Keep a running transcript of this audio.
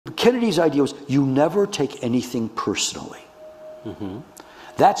Kennedy's idea was you never take anything personally.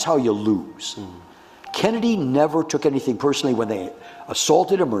 That's how you lose. Kennedy never took anything personally when they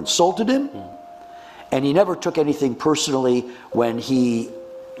assaulted him or insulted him, and he never took anything personally when he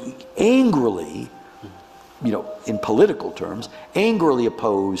angrily, in political terms, angrily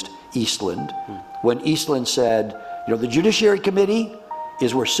opposed Eastland, when Eastland said, the Judiciary Committee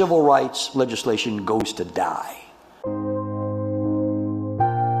is where civil rights legislation goes to die.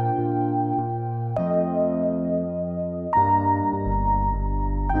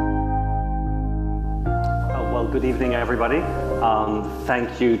 Good evening, everybody.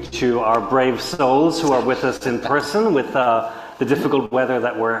 Thank you to our brave souls who are with us in person with the difficult weather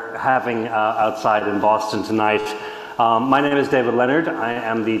that we're having outside in Boston tonight. My name is David Leonard. I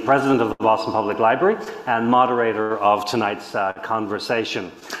am the president of the Boston Public Library and moderator of tonight's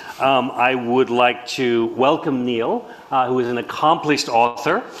conversation. I would like to welcome Neal, who is an accomplished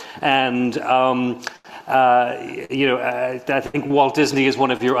author, and I think Walt Disney is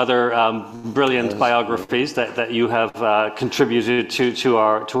one of your other brilliant biographies that you have contributed to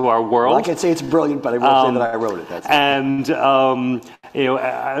our world. Well, I can say it's brilliant, but I won't say that I wrote it. That's and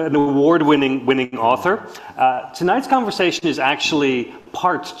an award-winning author. Tonight's conversation is actually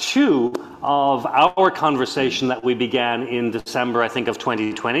part 2 of our conversation that we began in December, I think, of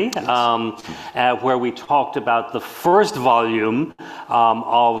 2020, where we talked about the first volume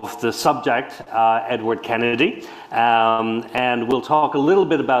of the subject, Edward Kennedy. And we'll talk a little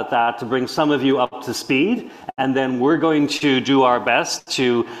bit about that to bring some of you up to speed. And then we're going to do our best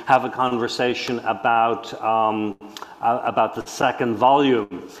to have a conversation about the second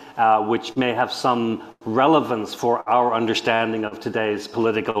volume, which may have some relevance for our understanding of today's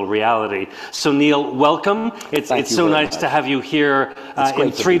political reality. So Neal, welcome. It's so nice to have you here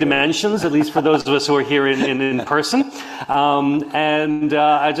in 3 dimensions, at least for those of us who are here in person. And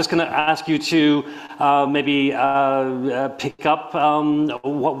I'm just going to ask you to maybe pick up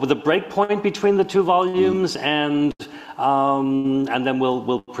what the break point between the 2 volumes, and then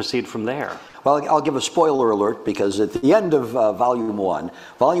we'll proceed from there. Well, I'll give a spoiler alert, because at the end of Volume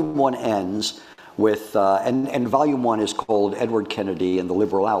 1 ends with, and Volume 1 is called Edward Kennedy and the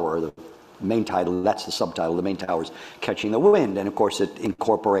Liberal Hour. The main title, that's the subtitle, the main title is Catching the Wind. And of course it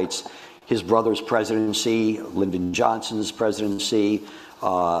incorporates his brother's presidency, Lyndon Johnson's presidency,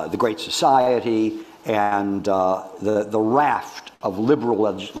 the Great Society, and the raft of liberal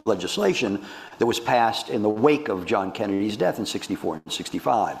legislation that was passed in the wake of John Kennedy's death in 64 and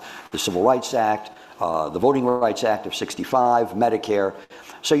 65. The Civil Rights Act, the Voting Rights Act of 65, Medicare.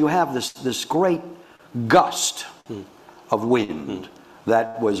 So you have this great gust of wind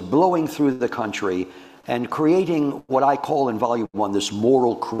that was blowing through the country and creating what I call in Volume 1 this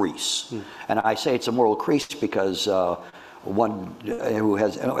moral crease. And I say it's a moral crease because anyone who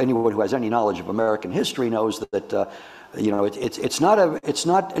has any knowledge of American history knows that it's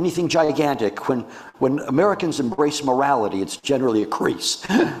not anything gigantic. When Americans embrace morality, it's generally a crease.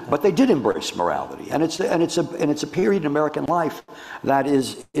 But they did embrace morality, and it's a period in American life that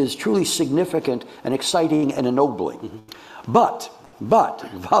is truly significant and exciting and ennobling. But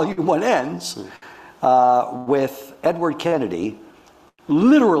Volume 1 ends with Edward Kennedy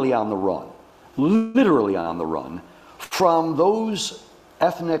literally on the run from those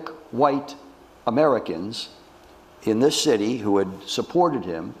ethnic white Americans in this city who had supported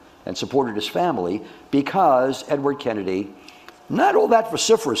him and supported his family, because Edward Kennedy, not all that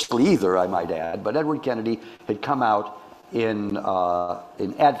vociferously either, I might add, but Edward Kennedy had come out in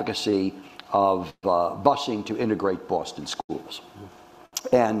advocacy of busing to integrate Boston schools.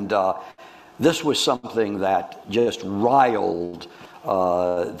 And this was something that just riled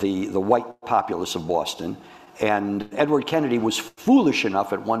the white populace of Boston. And Edward Kennedy was foolish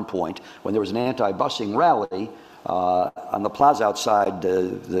enough at one point, when there was an anti-busing rally on the plaza outside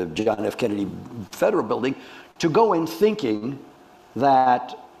the John F. Kennedy Federal Building, to go in thinking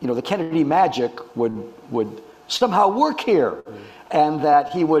that the Kennedy magic would somehow work here, and that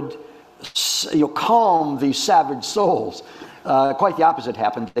he would calm these savage souls. Quite the opposite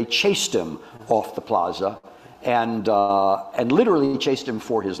happened. They chased him off the plaza, and literally chased him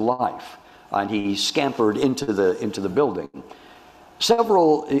for his life. And he scampered into the building.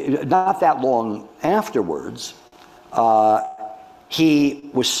 Not that long afterwards, he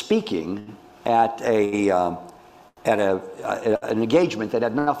was speaking at an engagement that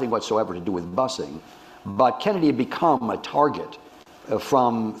had nothing whatsoever to do with busing, but Kennedy had become a target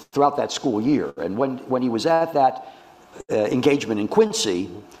from throughout that school year. And when he was at that engagement in Quincy,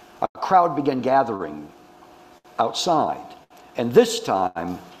 a crowd began gathering outside, and this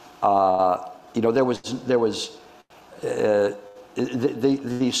time, there was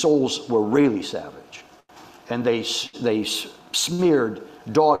the souls were really savage, and they smeared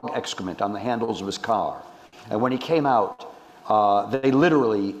dog excrement on the handles of his car. And when he came out, they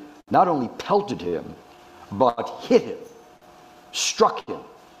literally not only pelted him, but hit him, struck him.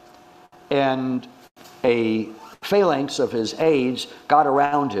 And a phalanx of his aides got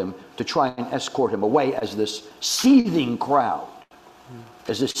around him to try and escort him away as this seething crowd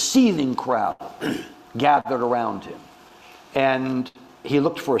gathered around him. And he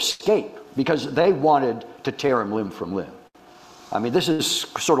looked for escape because they wanted to tear him limb from limb. I mean, this is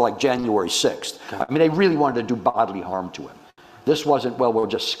sort of like January 6th. I mean, they really wanted to do bodily harm to him. This wasn't, well, we'll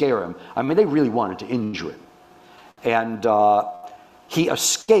just scare him. I mean, they really wanted to injure him. And he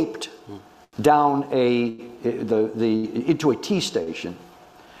escaped down into a T station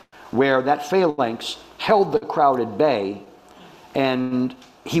where that phalanx held the crowd at bay, and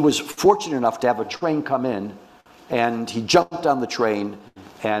he was fortunate enough to have a train come in, and he jumped on the train,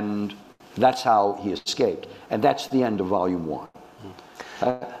 and that's how he escaped. And that's the end of volume 1.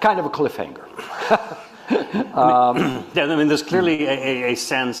 Kind of a cliffhanger. Yeah, I mean, there's clearly a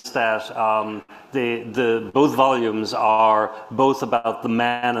sense that both volumes are both about the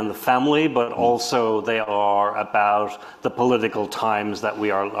man and the family, but also they are about the political times that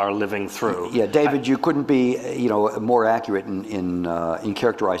we are living through. Yeah, David, you couldn't be, more accurate in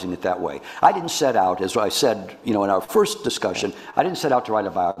characterizing it that way. I didn't set out, as I said, in our first discussion, I didn't set out to write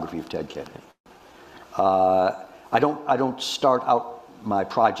a biography of Ted Kennedy. I don't start out my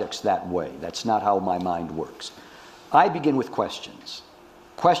projects that way. That's not how my mind works. I begin with questions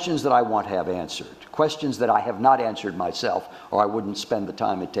that I want to have answered, questions that I have not answered myself, or I wouldn't spend the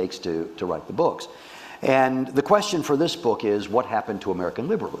time it takes to write the books. And the question for this book is, what happened to American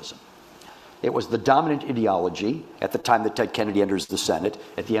liberalism? It was the dominant ideology at the time that Ted Kennedy enters the Senate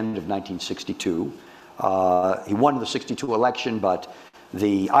at the end of 1962. He won the 62 election, but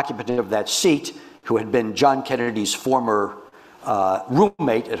the occupant of that seat, who had been John Kennedy's former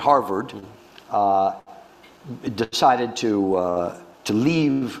roommate at Harvard, decided to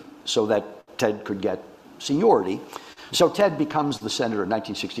leave so that Ted could get seniority. So Ted becomes the senator in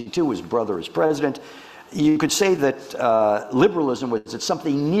 1962. His brother is president. You could say that liberalism was at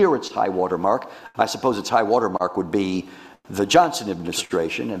something near its high water mark. I suppose its high water mark would be the Johnson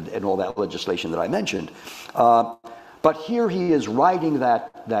administration and all that legislation that I mentioned. But here he is riding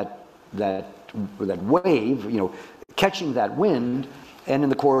that wave, catching that wind, and in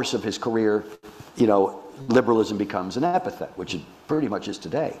the course of his career, liberalism becomes an epithet, which it pretty much is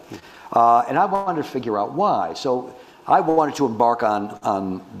today. And I wanted to figure out why. So I wanted to embark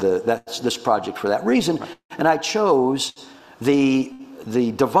on this project for that reason, and I chose the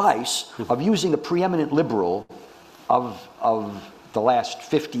device of using the preeminent liberal of the last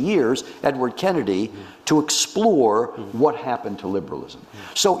 50 years, Edward Kennedy, to explore what happened to liberalism.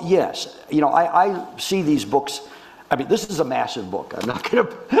 So yes, I see these books. I mean, this is a massive book. I'm not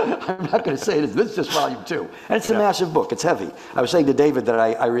gonna say this. This is just volume 2, and it's a massive book. It's heavy. I was saying to David that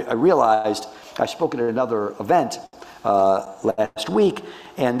I realized I spoke at another event last week,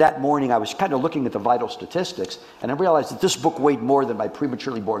 and that morning I was kind of looking at the vital statistics, and I realized that this book weighed more than my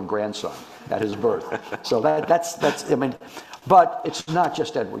prematurely born grandson at his birth. So that's. I mean, but it's not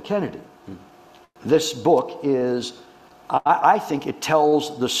just Edward Kennedy. This book is, I think, it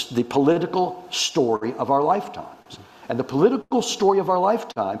tells the political story of our lifetimes. And the political story of our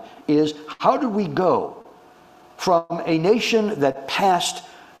lifetime is, how did we go from a nation that passed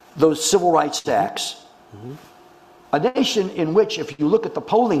those civil rights acts, a nation in which, if you look at the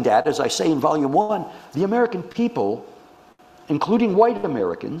polling data, as I say in volume 1, the American people, including white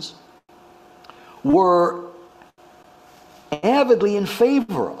Americans, were avidly in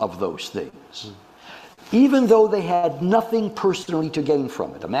favor of those things, even though they had nothing personally to gain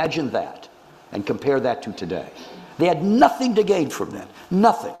from it. Imagine that, and compare that to today. They had nothing to gain from that,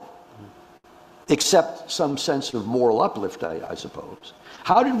 nothing, except some sense of moral uplift, I suppose.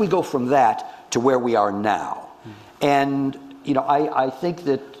 How did we go from that to where we are now? And I think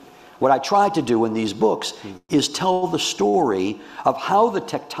that what I tried to do in these books is tell the story of how the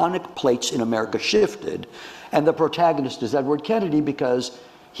tectonic plates in America shifted, and the protagonist is Edward Kennedy, because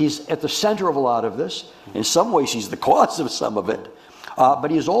he's at the center of a lot of this. In some ways, he's the cause of some of it, but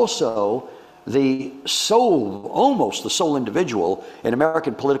he's also the sole, almost the sole individual in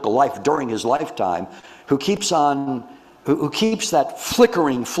American political life during his lifetime who keeps that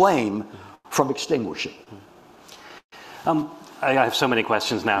flickering flame from extinguishing. I have so many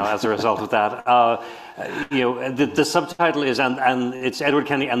questions now as a result of that. The subtitle is, and it's Edward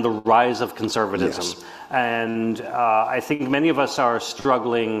Kennedy and the Rise of Conservatism. Yes. And I think many of us are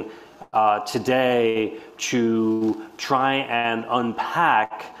struggling today to try and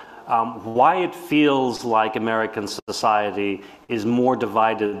unpack why it feels like American society is more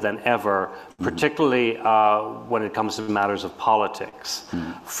divided than ever, particularly when it comes to matters of politics.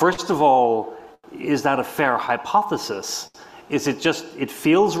 First of all, is that a fair hypothesis? Is it just, it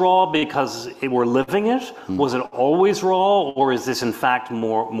feels raw because we're living it? Was it always raw, or is this in fact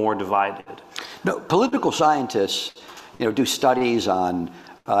more divided? No, political scientists, do studies on.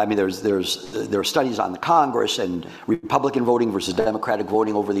 There are studies on the Congress and Republican voting versus Democratic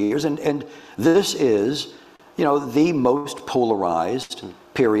voting over the years, and this is, the most polarized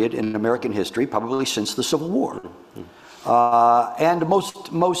period in American history, probably since the Civil War, and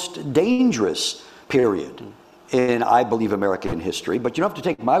most dangerous period in, I believe, American history. But you don't have to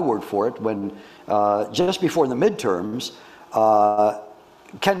take my word for it. When just before the midterms,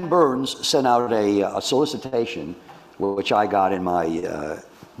 Ken Burns sent out a solicitation, which I got in my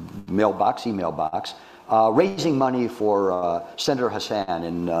email box, raising money for Senator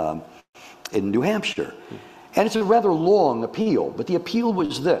Hassan in New Hampshire. And it's a rather long appeal, but the appeal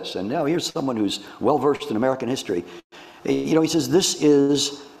was this, and now here's someone who's well-versed in American history. He says, this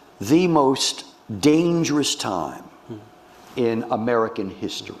is the most dangerous time in American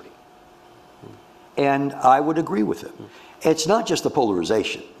history. And I would agree with him. It's not just the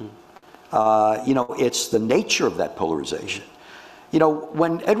polarization. It's the nature of that polarization.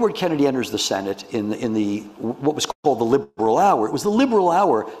 When Edward Kennedy enters the Senate in the what was called the liberal hour, it was the liberal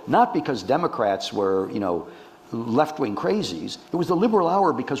hour not because Democrats were, left-wing crazies. It was the liberal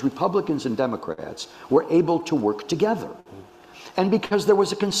hour because Republicans and Democrats were able to work together. And because there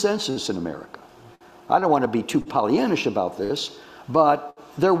was a consensus in America. I don't want to be too Pollyannish about this, but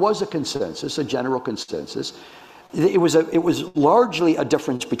there was a consensus, a general consensus. It was largely a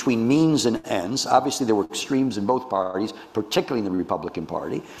difference between means and ends. Obviously, there were extremes in both parties, particularly in the Republican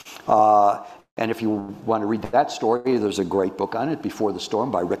Party. And if you want to read that story, there's a great book on it, Before the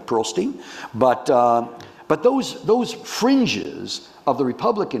Storm, by Rick Perlstein. But those fringes of the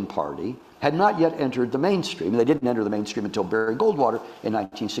Republican Party had not yet entered the mainstream. They didn't enter the mainstream until Barry Goldwater in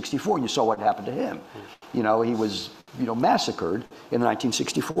 1964. And you saw what happened to him. He was massacred in the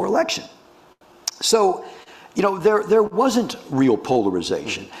 1964 election. So. There wasn't real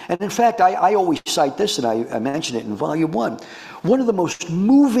polarization. And in fact, I always cite this, and I mention it in Volume 1. One of the most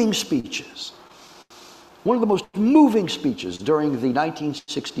moving speeches during the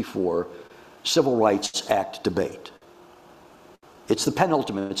 1964 Civil Rights Act debate, it's the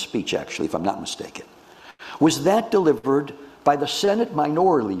penultimate speech, actually, if I'm not mistaken, was that delivered by the Senate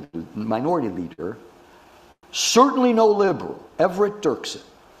minority leader, certainly no liberal, Everett Dirksen,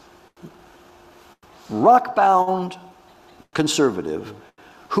 rock-bound conservative,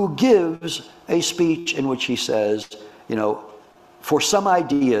 who gives a speech in which he says, for some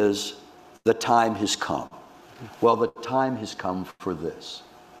ideas, the time has come. Well, the time has come for this.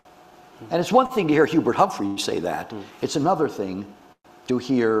 And it's one thing to hear Hubert Humphrey say that. It's another thing to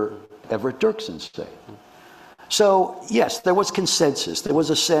hear Everett Dirksen say. So, yes, there was consensus. There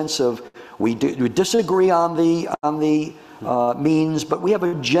was a sense of we disagree on the means, but we have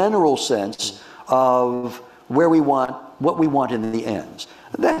a general sense of what we want in the ends.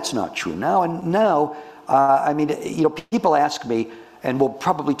 That's not true now. And now, people ask me, and we'll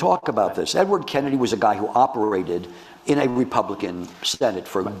probably talk about this. Edward Kennedy was a guy who operated in a Republican Senate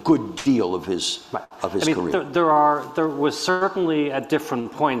for a good deal of his career. There was certainly at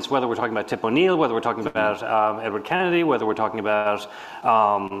different points, whether we're talking about Tip O'Neill, whether we're talking about Edward Kennedy, whether we're talking about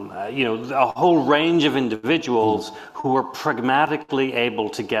a whole range of individuals who were pragmatically able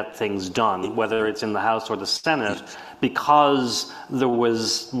to get things done, whether it's in the House or the Senate, because there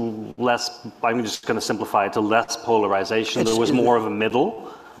was less. I'm just going to simplify it to less polarization. There was more of a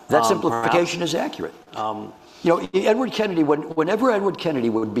middle. That simplification perhaps is accurate. Edward Kennedy, whenever Edward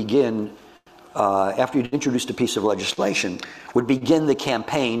Kennedy would begin, after he'd introduced a piece of legislation, would begin the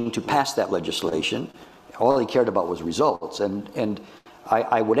campaign to pass that legislation, all he cared about was results. And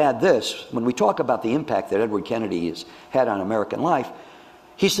I would add this, when we talk about the impact that Edward Kennedy has had on American life,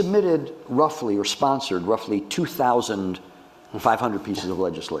 he submitted roughly, or sponsored roughly 2,500 pieces of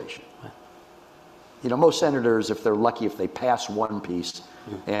legislation. Most senators, if they're lucky, if they pass one piece,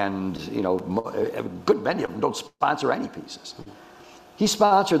 and a good many of them don't sponsor any pieces. He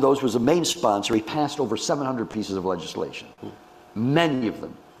sponsored those, was the main sponsor. He passed over 700 pieces of legislation. Many of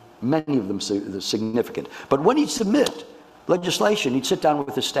them significant. But when he'd submit legislation, he'd sit down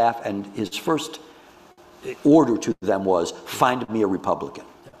with his staff, and his first order to them was, find me a Republican.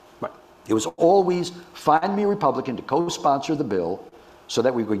 Right. It was always, find me a Republican to co-sponsor the bill so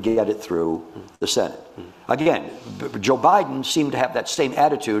that we could get it through the Senate. Again, Joe Biden seemed to have that same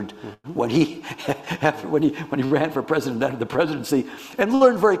attitude when he ran for president under the presidency, and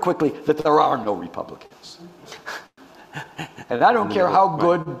learned very quickly that there are no Republicans. And I don't care how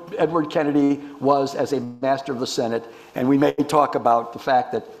good Edward Kennedy was as a master of the Senate, and we may talk about the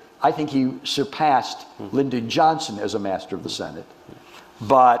fact that I think he surpassed Lyndon Johnson as a master of the Senate.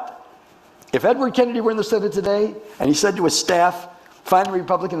 But if Edward Kennedy were in the Senate today, and he said to his staff, "Find a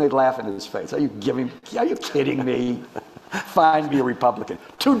Republican," they'd laugh in his face. Are you kidding me? Find me a Republican.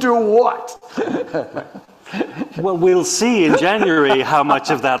 To do what? Well, we'll see in January how much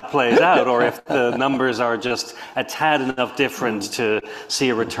of that plays out, or if the numbers are just a tad enough different to see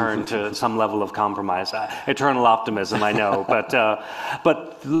a return to some level of compromise. Eternal optimism, I know, but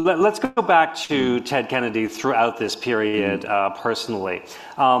let's go back to Ted Kennedy throughout this period personally.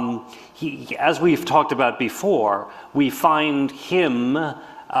 As we've talked about before, we find him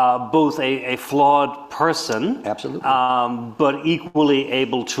both a flawed person, absolutely, but equally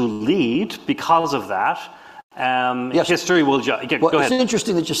able to lead because of that. Yes. History will judge. Go ahead. It's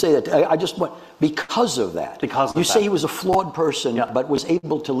interesting that you say that. I just want, because of that. Because of you that. say he was a flawed person, but was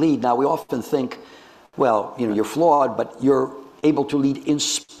able to lead. Now we often think, well, you're flawed, but you're able to lead in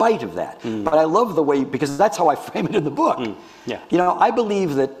spite of that. But I love the way, because that's how I frame it in the book. I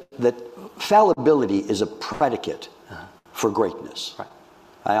believe that fallibility is a predicate for greatness. Right.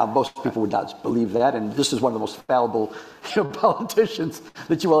 Most people would not believe that, and this is one of the most fallible politicians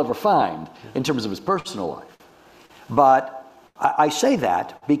that you will ever find in terms of his personal life. But I say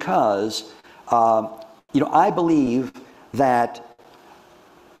that because I believe that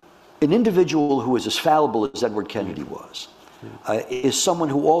an individual who is as fallible as Edward Kennedy was is someone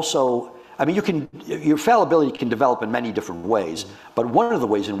who also, your fallibility can develop in many different ways, but one of the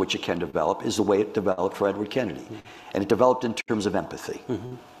ways in which it can develop is the way it developed for Edward Kennedy. And it developed in terms of empathy.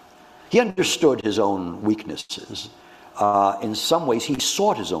 He understood his own weaknesses. In some ways, he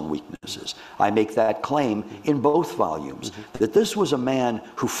sought his own weaknesses. I make that claim in both volumes, that this was a man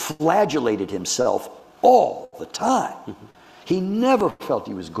who flagellated himself all the time. He never felt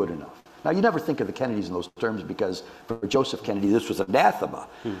he was good enough. Now, you never think of the Kennedys in those terms, because for Joseph Kennedy, this was anathema.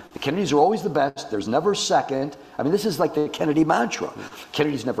 The Kennedys are always the best. There's never a second. This is like the Kennedy mantra.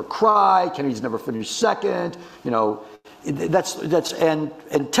 Kennedys never cry. Kennedys never finish second. And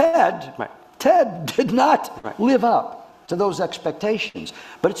Ted did not live up to those expectations.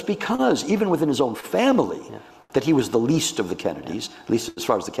 But it's because even within his own family, that he was the least of the Kennedys, at least as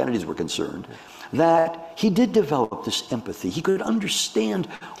far as the Kennedys were concerned, that he did develop this empathy. He could understand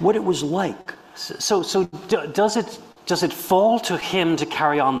what it was like. So does it fall to him to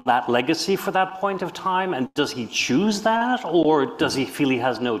carry on that legacy for that point of time? And does he choose that, or does he feel he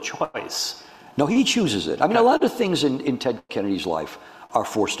has no choice? No, he chooses it. A lot of things in Ted Kennedy's life are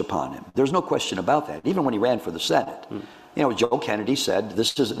forced upon him. There's no question about that. Even when he ran for the Senate, Joe Kennedy said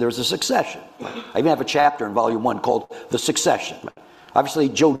there's a succession. I even have a chapter in Volume 1 called The Succession. Obviously,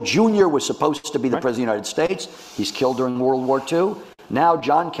 Joe Jr. was supposed to be the President of the United States. He's killed during World War II. Now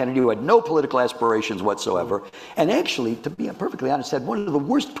John Kennedy, who had no political aspirations whatsoever, and actually, to be perfectly honest, had one of the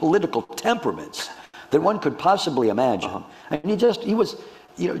worst political temperaments that one could possibly imagine.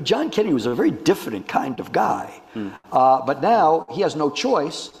 John Kennedy was a very diffident kind of guy. But now he has no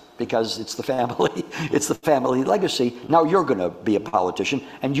choice, because it's the family legacy. Now you're going to be a politician,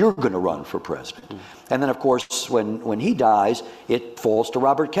 and you're going to run for president. And then, of course, when he dies, it falls to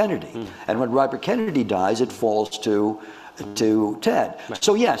Robert Kennedy. And when Robert Kennedy dies, it falls to Ted.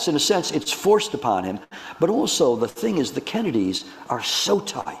 So yes, in a sense, it's forced upon him. But also, the thing is, the Kennedys are so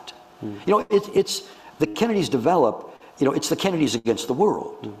tight. It's the Kennedys develop. It's the Kennedys against the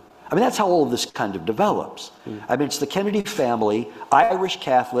world. That's how all of this kind of develops. It's the Kennedy family, Irish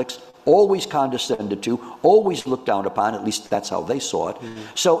Catholics, always condescended to, always looked down upon. At least that's how they saw it.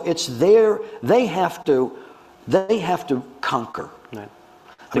 So it's they have to conquer. Right.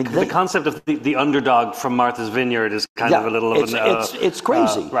 The concept of the underdog from Martha's Vineyard is kind of a little of it's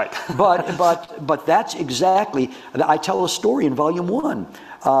crazy. Right. but that's exactly. I tell a story in Volume 1.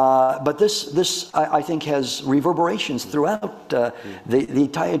 But this I think has reverberations throughout the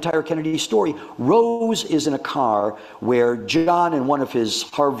entire Kennedy story. Rose is in a car where John and one of his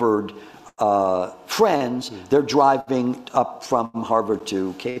Harvard friends, they're driving up from Harvard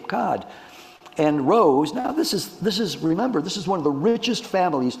to Cape Cod. And Rose, now this is remember, this is one of the richest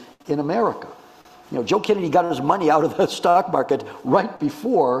families in America. Joe Kennedy got his money out of the stock market right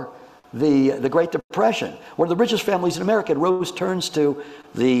before the Great Depression. One of the richest families in America. And Rose turns to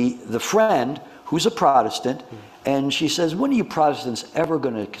the friend who's a Protestant, and she says, "When are you Protestants ever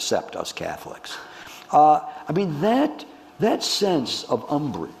going to accept us Catholics?" that sense of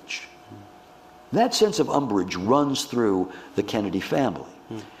umbrage, runs through the Kennedy family.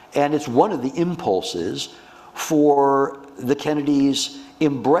 And it's one of the impulses for the Kennedys'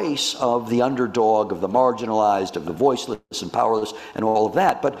 embrace of the underdog, of the marginalized, of the voiceless and powerless, and all of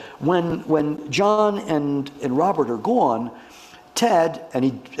that. But when John and Robert are gone, Ted, and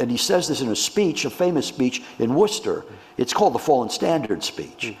he says this in a speech, a famous speech in Worcester, it's called the Fallen Standard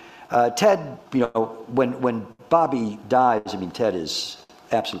speech. Ted, when Bobby dies, I mean, Ted is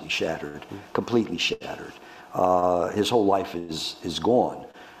absolutely shattered, completely shattered. His whole life is gone.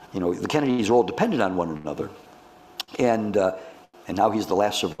 The Kennedys are all dependent on one another, and now he's the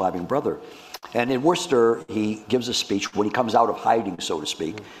last surviving brother. And in Worcester, he gives a speech when he comes out of hiding, so to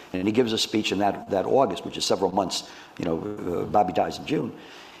speak, and he gives a speech in that August, which is several months. Bobby dies in June,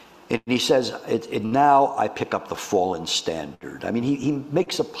 and he says, "Now I pick up the fallen standard." I mean, he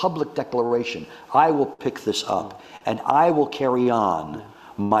makes a public declaration: "I will pick this up, and I will carry on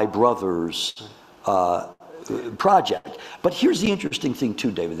my brother's project." But here's the interesting thing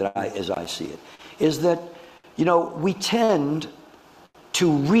too, David, as I see it, is that we tend to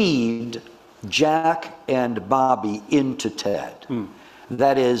read Jack and Bobby into Ted.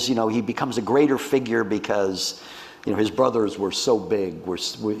 That is, he becomes a greater figure because his brothers were so big,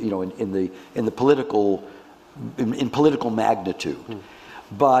 in political magnitude.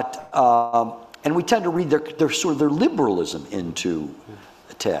 But and we tend to read their liberalism into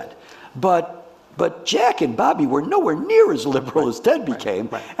Ted. But Jack and Bobby were nowhere near as liberal as Ted became.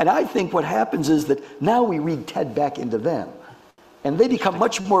 And I think what happens is that now we read Ted back into them. And they become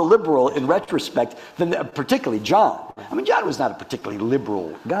much more liberal in retrospect than particularly John. I mean, John was not a particularly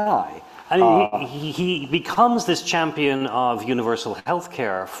liberal guy. I mean, he becomes this champion of universal health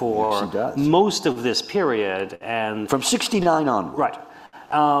care for most of this period. And from 69 on. Right.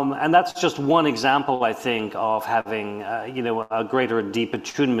 And that's just one example, I think, of having, a greater and deep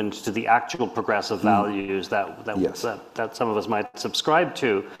attunement to the actual progressive values that some of us might subscribe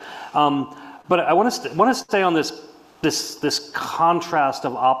to. But I want to stay on this contrast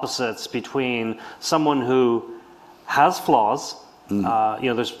of opposites between someone who has flaws.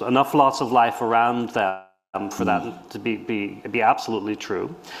 There's enough loss of life around them for that to be absolutely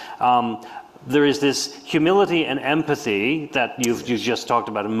true. There is this humility and empathy that you just talked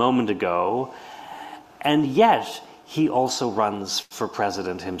about a moment ago, and yet he also runs for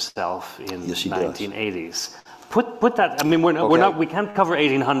president himself in the 1980s. Put that. I mean, we can't cover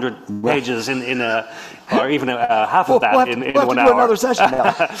 1,800 pages or even half of that in 1 hour. Another session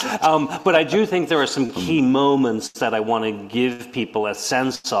now. But I do think there are some key moments that I want to give people a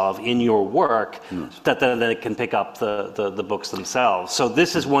sense of in your work that then they can pick up the books themselves. So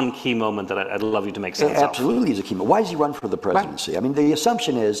this is one key moment that I'd love you to make sense of. Absolutely is a key moment. Why does he run for the presidency? I mean, the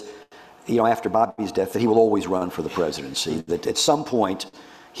assumption is, after Bobby's death, that he will always run for the presidency. That at some point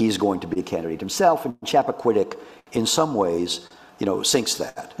he's going to be a candidate himself, and Chappaquiddick, in some ways, sinks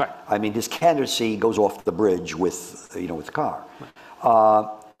that. Right. I mean, his candidacy goes off the bridge with Caro.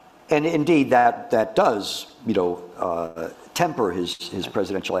 And indeed, that does, temper his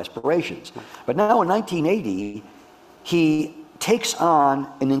presidential aspirations. But now in 1980, he takes on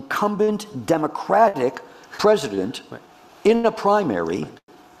an incumbent Democratic president in a primary.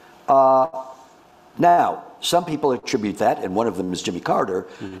 Now, some people attribute that, and one of them is Jimmy Carter,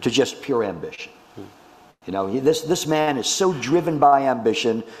 to just pure ambition. This man is so driven by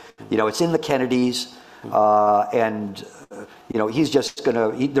ambition. It's in the Kennedys, and he's just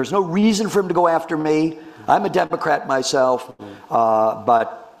there's no reason for him to go after me. I'm a Democrat myself,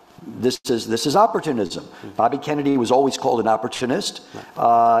 but this is opportunism. Bobby Kennedy was always called an opportunist.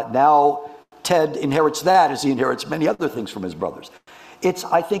 Now Ted inherits that as he inherits many other things from his brothers. It's,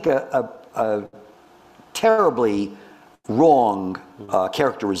 I think, a terribly wrong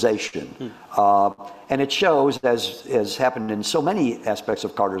characterization. And it shows, as happened in so many aspects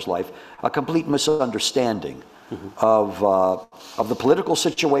of Carter's life, a complete misunderstanding of the political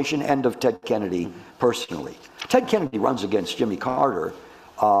situation and of Ted Kennedy personally. Ted Kennedy runs against Jimmy Carter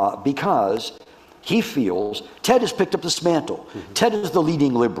because he feels Ted has picked up this mantle. Ted is the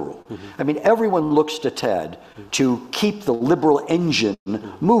leading liberal. I mean, everyone looks to Ted to keep the liberal engine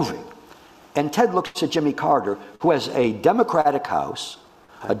moving. And Ted looks at Jimmy Carter, who has a Democratic House,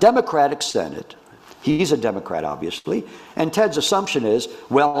 a Democratic Senate. He's a Democrat, obviously. And Ted's assumption is,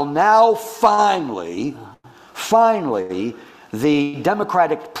 well, now finally, the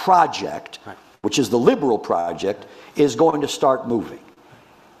Democratic project, which is the liberal project, is going to start moving.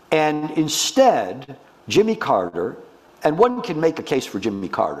 And instead, Jimmy Carter And one can make a case for Jimmy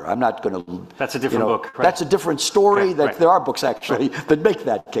Carter. I'm not going to. That's a different book, right? That's a different story. Okay, right. There are books actually that make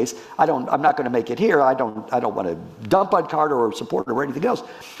that case. I'm not going to make it here. I don't want to dump on Carter or support him or anything else.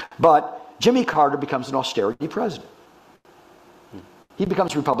 But Jimmy Carter becomes an austerity president. He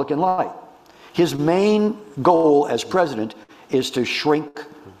becomes Republican light. His main goal as president is to shrink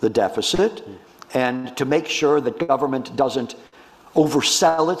the deficit and to make sure that government doesn't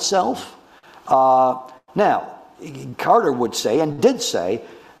oversell itself. Now, Carter would say, and did say,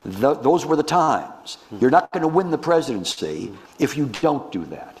 those were the times. You're not going to win the presidency if you don't do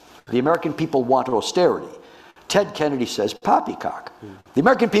that. The American people want austerity. Ted Kennedy says poppycock. The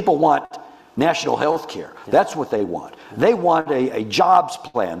American people want national health care. That's what they want. They want a jobs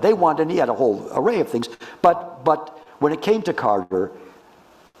plan. They want, and he had a whole array of things. But when it came to Carter,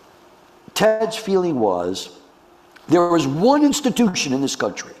 Ted's feeling was there was one institution in this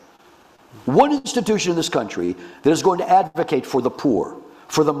country, that is going to advocate for the poor,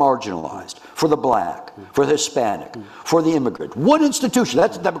 for the marginalized, for the black, for the Hispanic, for the immigrant. One institution,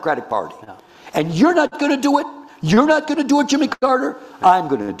 that's the Democratic Party. And you're not going to do it? You're not going to do it, Jimmy Carter? I'm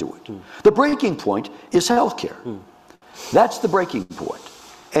going to do it. The breaking point is health care. That's the breaking point.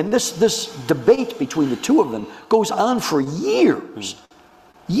 And this debate between the two of them goes on for years.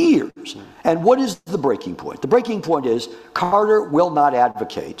 Years. And what is the breaking point? The breaking point is Carter will not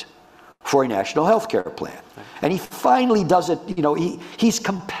advocate for a national health care plan. And he finally does it, he's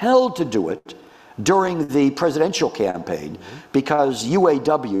compelled to do it during the presidential campaign because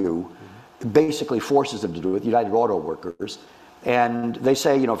UAW basically forces him to do it, United Auto Workers. And they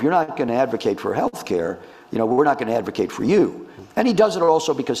say, if you're not going to advocate for health care, we're not going to advocate for you. And he does it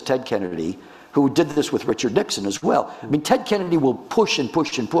also because Ted Kennedy, who did this with Richard Nixon as well. I mean, Ted Kennedy will push and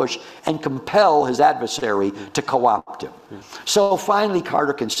push and push and compel his adversary to co-opt him. So finally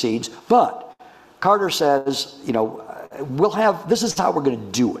Carter concedes, but Carter says, this is how we're going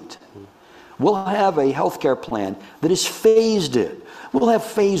to do it. We'll have a healthcare plan that is phased in. We'll have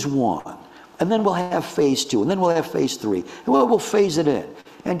phase 1, and then we'll have phase 2, and then we'll have phase 3, and we'll phase it in.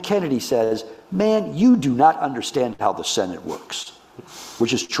 And Kennedy says, man, you do not understand how the Senate works,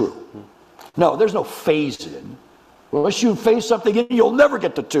 which is true. No, there's no phase in. Unless you phase something in, you'll never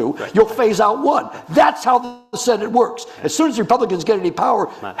get to 2. Right. You'll phase out 1. That's how the Senate works. As soon as the Republicans get any power,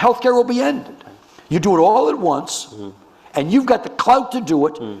 healthcare will be ended. You do it all at once, and you've got the clout to do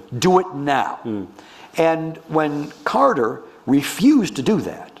it. Do it now. And when Carter refused to do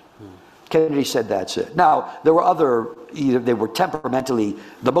that, Kennedy said, that's it. Now, there were they were temperamentally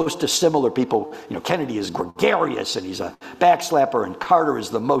the most dissimilar people. Kennedy is gregarious and he's a backslapper, and Carter is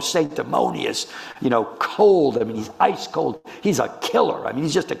the most sanctimonious, cold. I mean, he's ice cold. He's a killer. I mean,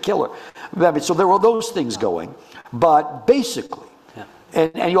 he's just a killer. I mean, so there were those things going. But basically,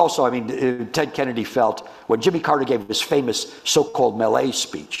 and you also, Ted Kennedy felt when Jimmy Carter gave his famous so-called Malay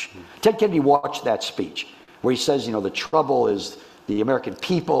speech, Ted Kennedy watched that speech where he says, the trouble is the American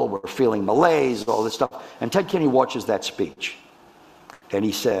people were feeling malaise, all this stuff. And Ted Kennedy watches that speech, and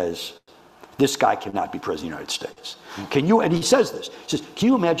he says, this guy cannot be president of the United States. And he says this, he says, can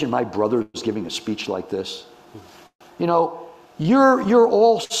you imagine my brothers giving a speech like this? You're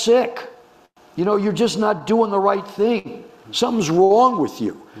all sick. You're just not doing the right thing. Something's wrong with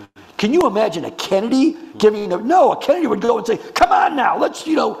you. Can you imagine a Kennedy giving a Kennedy would go and say, come on now, let's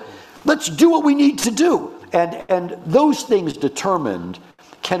do what we need to do. And those things determined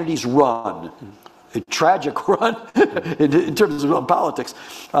Kennedy's run, a tragic run in terms of politics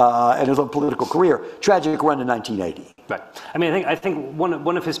and his own political career, tragic run in 1980. Right. I think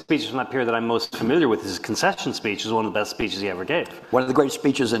one of his speeches from that period that I'm most familiar with is his concession speech. Is one of the best speeches he ever gave. One of the great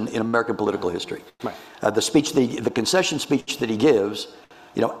speeches in American political history. Right. The concession speech that he gives,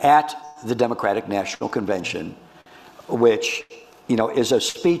 at the Democratic National Convention, which, is a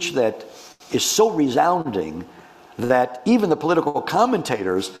speech that is so resounding that even the political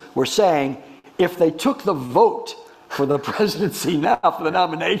commentators were saying, if they took the vote for the presidency now, for the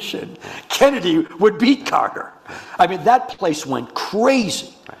nomination, Kennedy would beat Carter. That place went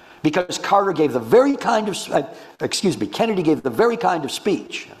crazy because Carter gave the very kind of, Kennedy gave the very kind of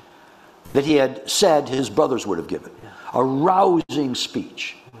speech that he had said his brothers would have given. A rousing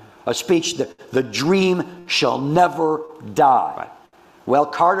speech. A speech that the dream shall never die. Right. Well,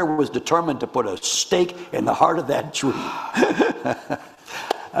 Carter was determined to put a stake in the heart of that dream.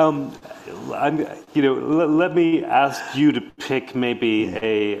 Let me ask you to pick maybe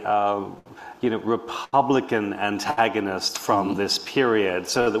a Republican antagonist from this period,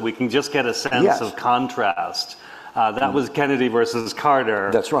 so that we can just get a sense of contrast That was Kennedy versus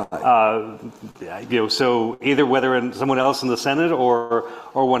Carter. That's right. So either whether someone else in the Senate or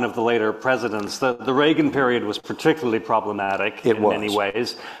one of the later presidents. The Reagan period was particularly problematic in many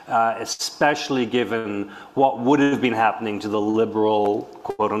ways, especially given what would have been happening to the liberal,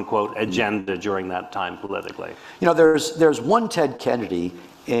 quote unquote, agenda during that time politically. There's one Ted Kennedy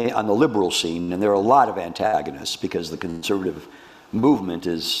on the liberal scene, and there are a lot of antagonists because the conservative movement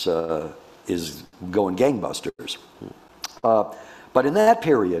is going gangbusters. But in that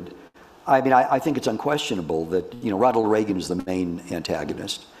period, I think it's unquestionable that Ronald Reagan is the main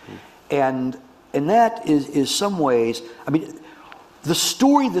antagonist, and that is some ways. The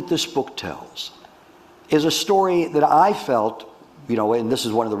story that this book tells is a story that I felt, and this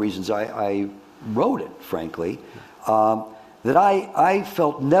is one of the reasons I wrote it, frankly, that I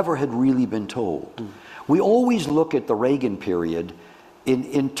felt never had really been told. We always look at the Reagan period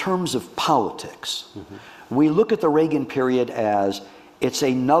in terms of politics. We look at the Reagan period as it's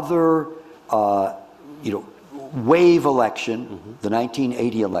another wave election, the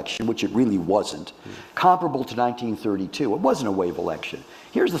 1980 election, which it really wasn't, comparable to 1932. It wasn't a wave election.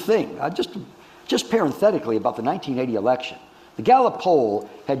 Here's the thing, just parenthetically about the 1980 election. The Gallup poll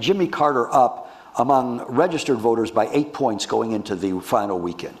had Jimmy Carter up among registered voters by 8 points going into the final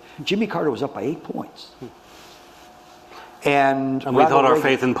weekend. Jimmy Carter was up by 8 points. And we thought our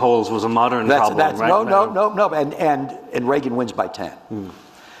faith in polls was a modern problem, right? No. And Reagan wins by 10.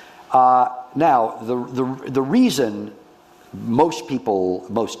 Now, the reason most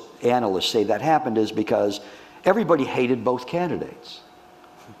analysts say that happened is because everybody hated both candidates.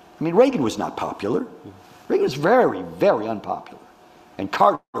 Reagan was not popular. Reagan was very, very unpopular. And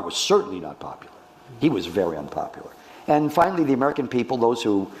Carter was certainly not popular. He was very unpopular. And finally, the American people, those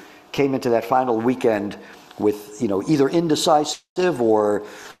who came into that final weekend with either indecisive or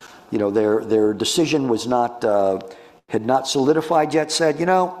their decision was had not solidified yet, said,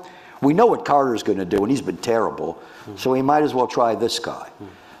 we know what Carter's going to do, and he's been terrible, so we might as well try this guy.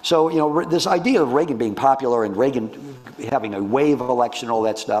 So this idea of Reagan being popular and Reagan having a wave election, all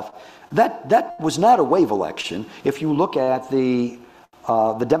that stuff, that was not a wave election. If you look at the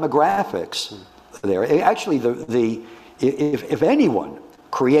demographics there, actually if anyone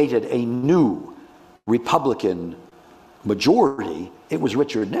created a new Republican majority, it was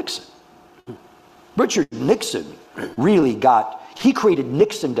Richard Nixon. Richard Nixon he created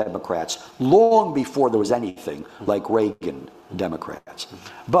Nixon Democrats long before there was anything like Reagan Democrats.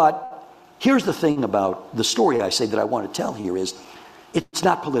 But here's the thing about the story I say that I want to tell here is it's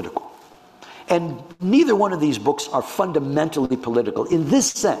not political. And neither one of these books are fundamentally political in this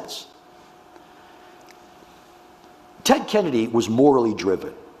sense. Ted Kennedy was morally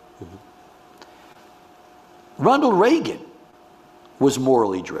driven. Ronald Reagan was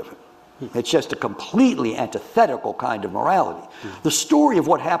morally driven. It's just a completely antithetical kind of morality. The story of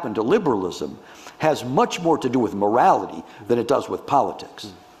what happened to liberalism has much more to do with morality than it does with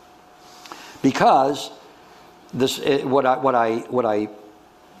politics. Because what I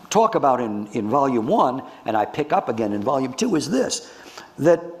talk about in Volume 1, and I pick up again in Volume 2, is this,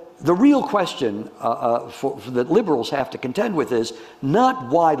 that the real question that liberals have to contend with is not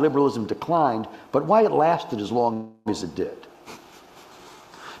why liberalism declined, but why it lasted as long as it did.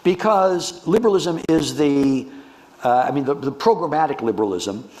 Because liberalism is the programmatic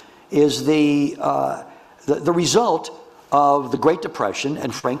liberalism is the result of the Great Depression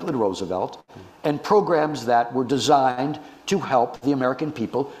and Franklin Roosevelt and programs that were designed to help the American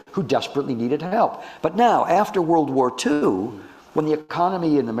people who desperately needed help. But now, after World War II, when the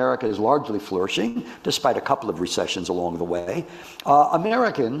economy in America is largely flourishing, despite a couple of recessions along the way,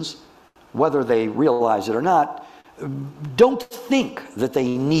 Americans, whether they realize it or not, don't think that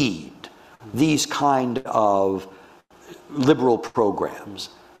they need these kind of liberal programs.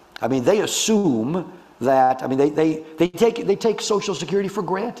 They assume that, they take Social Security for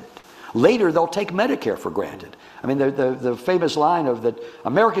granted. Later, they'll take Medicare for granted. The famous line of that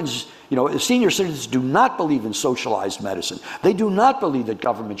Americans, senior citizens do not believe in socialized medicine. They do not believe that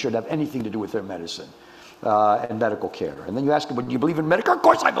government should have anything to do with their medicine and medical care. And then you ask them, do you believe in Medicare? Of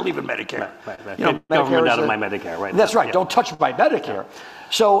course I believe in Medicare. Right. Government out of my Medicare, right? That's right. Yeah. Don't touch my Medicare. Yeah.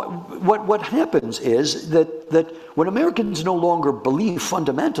 So what happens is that when Americans no longer believe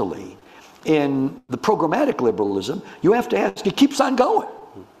fundamentally in the programmatic liberalism, you have to ask, it keeps on going.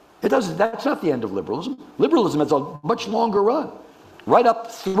 That's not the end of liberalism. Liberalism has a much longer run. Right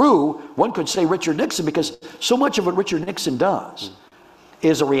up through, one could say, Richard Nixon, because so much of what Richard Nixon does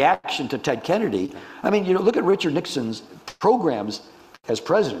is a reaction to Ted Kennedy. Look at Richard Nixon's programs as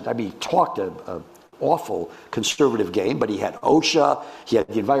president. He talked a awful conservative game, but he had OSHA, he had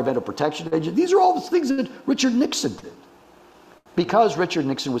the Environmental Protection Agency. These are all the things that Richard Nixon did, because Richard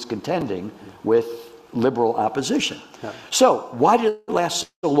Nixon was contending with liberal opposition. Yeah. So why did it last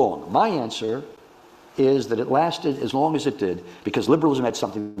so long? My answer is that it lasted as long as it did because liberalism had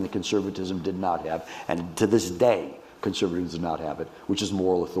something that conservatism did not have, and to this day, conservatives do not have it, which is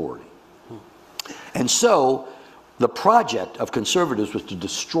moral authority. And so the project of conservatives was to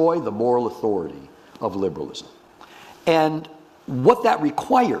destroy the moral authority of liberalism. And what that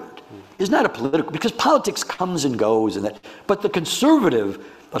required is not a political, because politics comes and goes, and that, but the conservative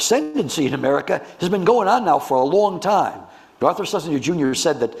ascendancy in America has been going on now for a long time. Arthur Schlesinger Jr.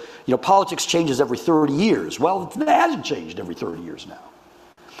 said that politics changes every 30 years. Well, it hasn't changed every 30 years now.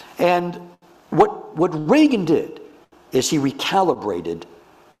 And what Reagan did is he recalibrated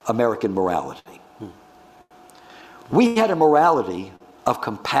American morality. We had a morality of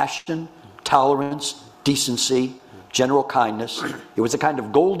compassion, tolerance, decency, general kindness. It was a kind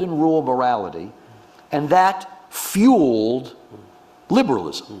of golden rule morality, and that fueled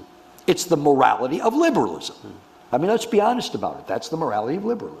liberalism. It's the morality of liberalism. I mean, let's be honest about it. That's the morality of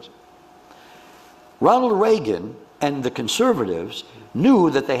liberalism. Ronald Reagan and the conservatives knew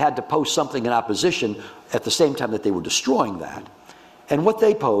that they had to post something in opposition at the same time that they were destroying that. And what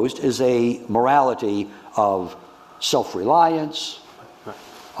they posed is a morality of self-reliance,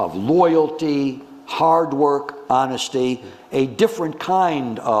 of loyalty, hard work, honesty, a different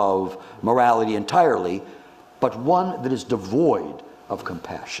kind of morality entirely, but one that is devoid of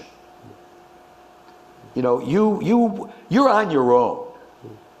compassion. You're on your own.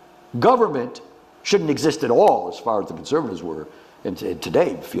 Government shouldn't exist at all, as far as the conservatives were, and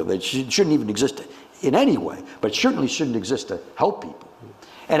today feel that it shouldn't even exist in any way, but it certainly shouldn't exist to help people.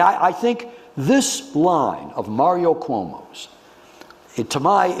 And I think this line of Mario Cuomo's,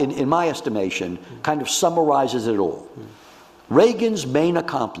 in my estimation, kind of summarizes it all. Reagan's main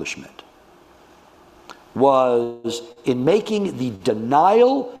accomplishment was in making the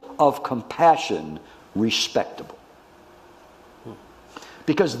denial of compassion respectable.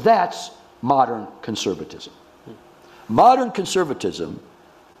 Because that's modern conservatism. Modern conservatism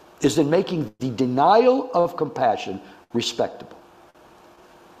is in making the denial of compassion respectable.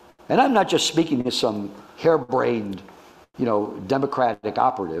 And I'm not just speaking as some harebrained, democratic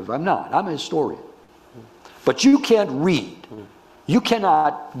operative. I'm not. I'm a historian. But you can't read. You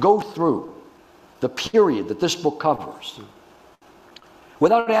cannot go through the period that this book covers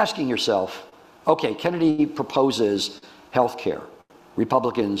without asking yourself, okay, Kennedy proposes health care.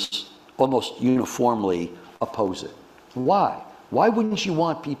 Republicans almost uniformly oppose it. Why? Why wouldn't you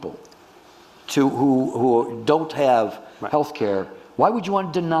want people who don't have health care, why would you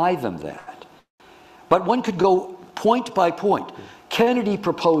want to deny them that? But one could go point by point. Kennedy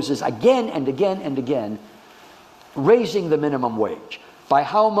proposes again and again and again raising the minimum wage. By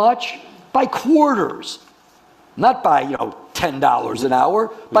how much? By quarters. Not by, $10 an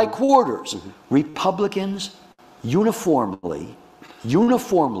hour, by quarters. Republicans uniformly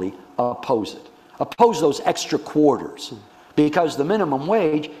oppose it. Oppose those extra quarters. Because the minimum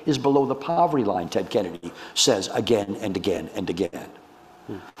wage is below the poverty line, Ted Kennedy says again and again and again.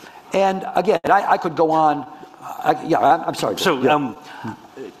 And again, I could go on. I'm sorry. So I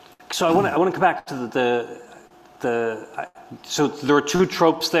want to come back to so there are two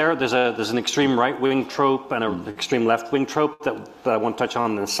tropes there. There's an extreme right-wing trope and an extreme left-wing trope that I want to touch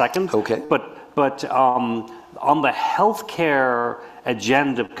on in a second. Okay. But on the healthcare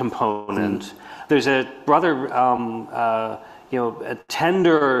agenda component, there's a rather a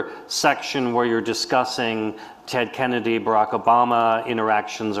tender section where you're discussing Ted Kennedy, Barack Obama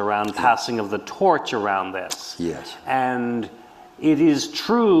interactions around passing of the torch around this. Yes. And it is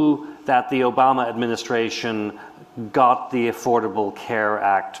true that the Obama administration got the Affordable Care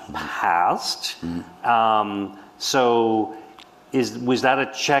Act passed. So was that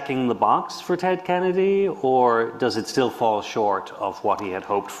a checking the box for Ted Kennedy, or does it still fall short of what he had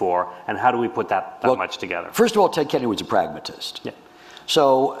hoped for? And how do we put that much together? First of all, Ted Kennedy was a pragmatist. Yeah.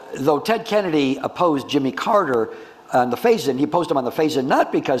 So though Ted Kennedy opposed Jimmy Carter on the phase-in, he opposed him on the phase-in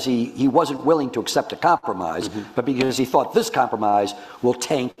not because he wasn't willing to accept a compromise, but because he thought this compromise will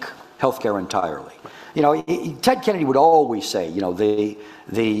tank healthcare entirely. Ted Kennedy would always say,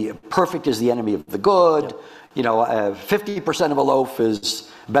 the perfect is the enemy of the good. 50% of a loaf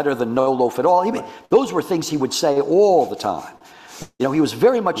is better than no loaf at all. Those were things he would say all the time. He was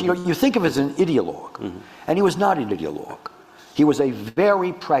very much, you think of him as an ideologue, and he was not an ideologue. He was a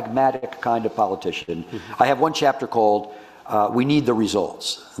very pragmatic kind of politician. I have one chapter called We Need the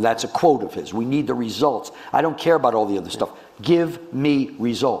Results. That's a quote of his. We need the results. I don't care about all the other stuff. Give me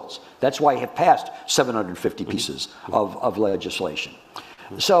results. That's why he passed 750 pieces of legislation.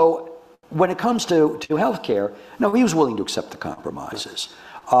 So when it comes to health care, no, he was willing to accept the compromises.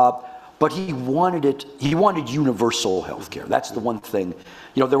 But he wanted universal health care. That's the one thing.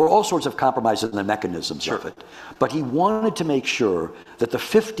 You know, there were all sorts of compromises in the mechanisms of it. But he wanted to make sure that the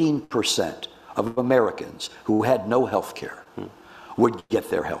 15% of Americans who had no health care would get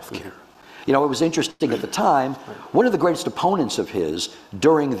their health care. You know, it was interesting at the time, one of the greatest opponents of his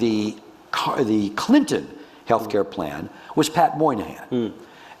during the Clinton healthcare plan was Pat Moynihan,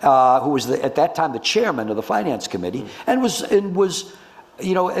 who was at that time the chairman of the Finance Committee, and was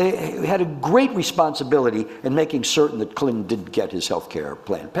you know, had a great responsibility in making certain that Clinton didn't get his healthcare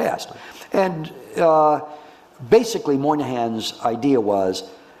plan passed. And basically Moynihan's idea was,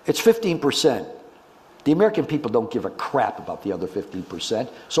 it's 15%. The American people don't give a crap about the other 15%,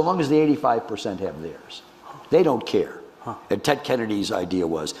 so long as the 85% have theirs. They don't care. And Ted Kennedy's idea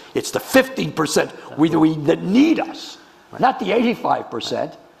was, it's the 15% that need us, not the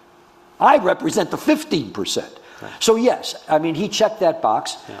 85%. I represent the 15%. So yes, I mean, he checked that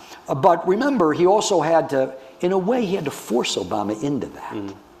box. But remember, he also had to, in a way, he had to force Obama into that.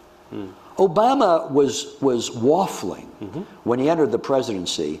 Obama was waffling when he entered the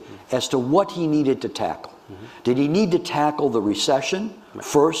presidency as to what he needed to tackle. Did he need to tackle the recession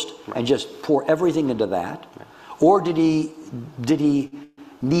first and just pour everything into that? Or did he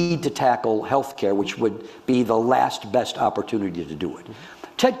need to tackle health care, which would be the last best opportunity to do it?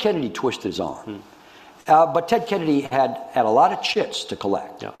 Ted Kennedy twisted his arm. But Ted Kennedy had a lot of chits to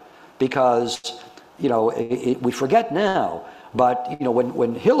collect. Because, you know, we forget now, but, you know,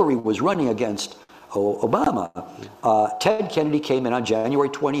 when Hillary was running against Obama, Ted Kennedy came in on January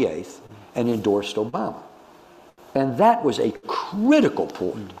 28th and endorsed Obama. And that was a critical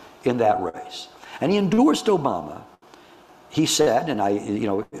point in that race. And he endorsed Obama. He said, and you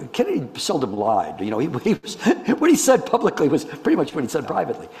know, Kennedy seldom lied. You know, what he said publicly was pretty much what he said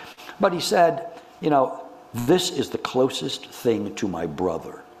privately. But he said, you know, this is the closest thing to my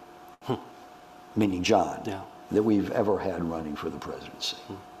brother, meaning John, that we've ever had running for the presidency.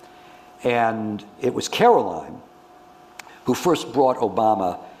 And it was Caroline who first brought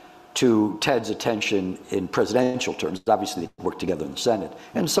Obama to Ted's attention in presidential terms. Obviously, they worked together in the Senate,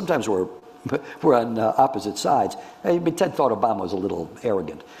 and sometimes we're on opposite sides. I mean, Ted thought Obama was a little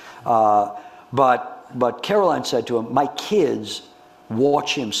arrogant. But Caroline said to him, my kids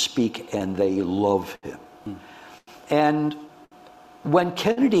watch him speak and they love him. And when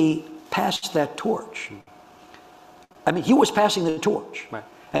Kennedy passed that torch, I mean, he was passing the torch.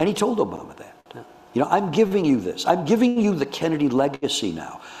 And he told Obama that. You know, I'm giving you this. I'm giving you the Kennedy legacy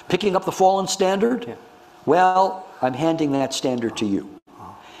now. Picking up the fallen standard? Well, I'm handing that standard to you.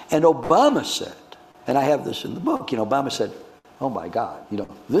 And Obama said, and I have this in the book, you know, Obama said, oh my God, you know,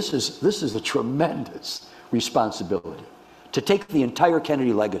 this is a tremendous responsibility to take the entire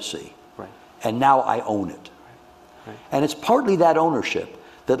Kennedy legacy, and now I own it. And it's partly that ownership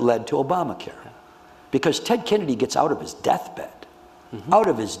that led to Obamacare. Because Ted Kennedy gets out of his deathbed,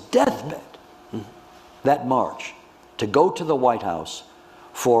 that March, to go to the White House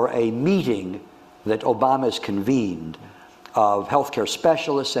for a meeting that Obama has convened of healthcare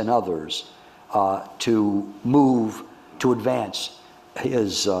specialists and others to advance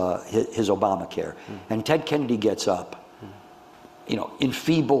his Obamacare. And Ted Kennedy gets up, you know,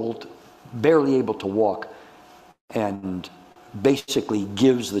 enfeebled, barely able to walk, and basically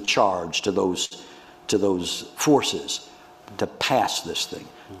gives the charge to those forces to pass this thing,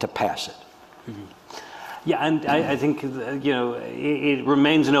 to pass it. Yeah, and I think, you know, it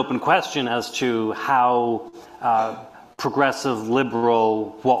remains an open question as to how progressive,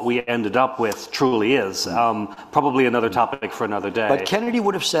 liberal, what we ended up with truly is. Probably another topic for another day. But Kennedy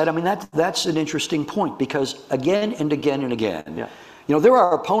would have said, I mean, that's an interesting point, because again and again and again, you know, there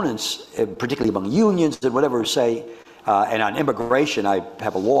are opponents, particularly among unions and whatever, who say, and on immigration, I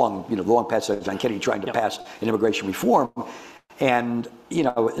have a long passage on Kennedy trying to pass an immigration reform. And, you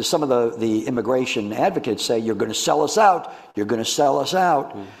know, some of the immigration advocates say, you're going to sell us out,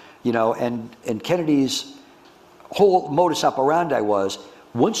 you know, and Kennedy's whole modus operandi was,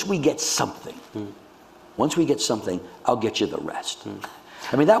 once we get something, I'll get you the rest.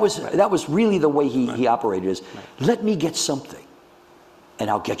 I mean, that was really the way he operated, is let me get something and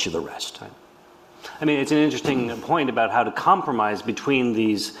I'll get you the rest. I mean, it's an interesting point about how to compromise between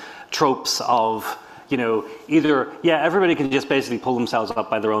these tropes of, you know, either, yeah, everybody can just basically pull themselves up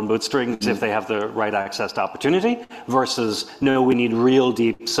by their own bootstrings if they have the right access to opportunity, versus, no, we need real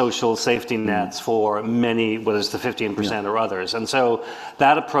deep social safety nets for many, whether it's the 15% or others. And so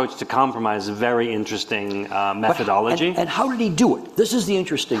that approach to compromise is a very interesting methodology. And how did he do it? This is the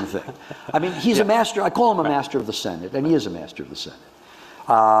interesting thing. I mean, he's a master, I call him a master of the Senate, and he is a master of the Senate.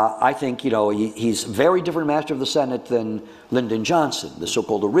 I think, you know, he's a very different master of the Senate than Lyndon Johnson, the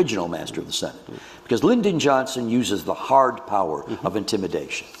so-called original master of the Senate. Because Lyndon Johnson uses the hard power of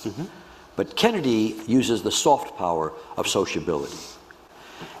intimidation. But Kennedy uses the soft power of sociability.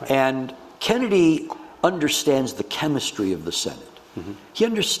 And Kennedy understands the chemistry of the Senate. He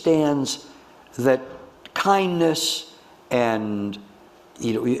understands that kindness and,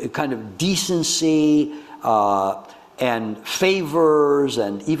 you know, kind of decency, and favors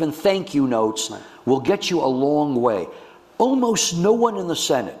and even thank you notes will get you a long way. Almost no one in the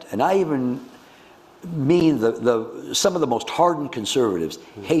Senate, and I even mean some of the most hardened conservatives,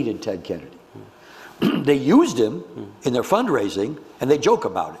 hated Ted Kennedy. They used him in their fundraising, and they joke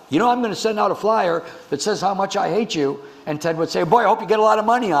about it. You know, I'm going to send out a flyer that says how much I hate you, and Ted would say, boy, I hope you get a lot of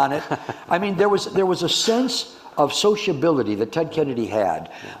money on it. I mean, there was a sense of sociability that Ted Kennedy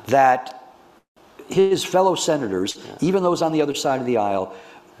had that his fellow senators, even those on the other side of the aisle,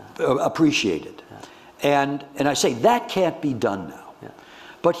 appreciated. And I say, that can't be done now.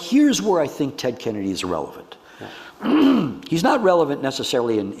 But here's where I think Ted Kennedy is relevant. He's not relevant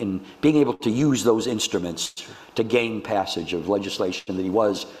necessarily in being able to use those instruments to gain passage of legislation that he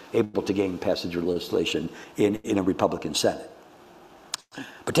was able to gain passage of legislation in a Republican Senate.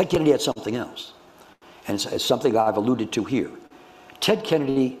 But Ted Kennedy had something else. And it's something I've alluded to here. Ted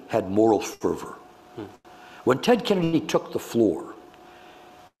Kennedy had moral fervor. When Ted Kennedy took the floor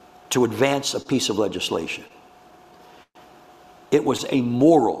to advance a piece of legislation, it was a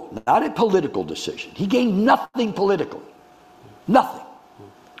moral, not a political decision. He gained nothing politically. Nothing.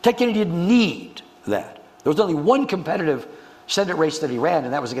 Ted Kennedy didn't need that. There was only one competitive Senate race that he ran,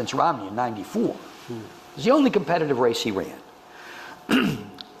 and that was against Romney in '94. It was the only competitive race he ran.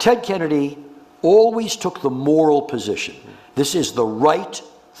 Ted Kennedy always took the moral position. This is the right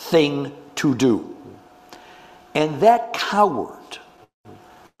thing to do. And that cowered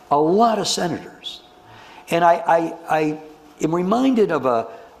a lot of senators. And I am reminded of a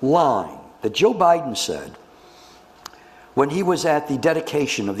line that Joe Biden said when he was at the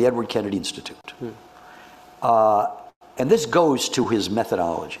dedication of the Edward Kennedy Institute. And this goes to his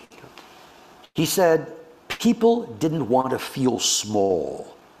methodology. He said, people didn't want to feel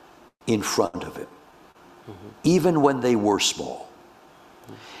small in front of him, even when they were small.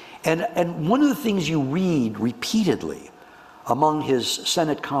 And one of the things you read repeatedly among his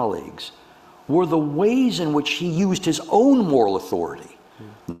Senate colleagues were the ways in which he used his own moral authority,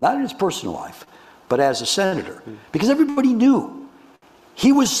 not in his personal life, but as a senator, because everybody knew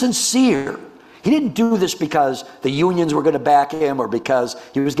he was sincere. He didn't do this because the unions were going to back him or because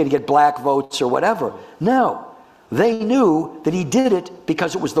he was going to get black votes or whatever. No, they knew that he did it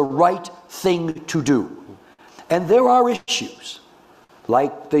because it was the right thing to do. And there are issues,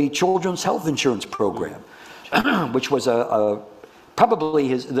 like the children's health insurance program, which was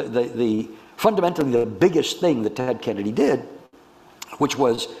probably fundamentally the biggest thing that Ted Kennedy did, which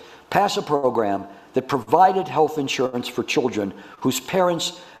was pass a program that provided health insurance for children whose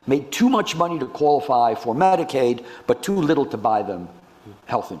parents made too much money to qualify for Medicaid, but too little to buy them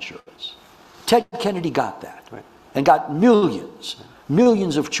health insurance. Ted Kennedy got that, and got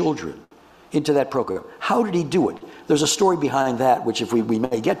millions of children into that program. How did he do it? There's a story behind that, which if we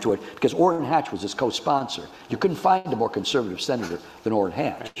may get to it, because Orrin Hatch was his co-sponsor. You couldn't find a more conservative senator than Orrin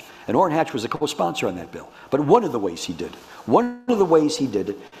Hatch. And Orrin Hatch was a co-sponsor on that bill. But one of the ways he did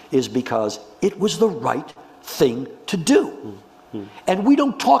it is because it was the right thing to do. And we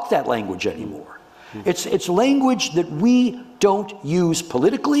don't talk that language anymore. It's language that we don't use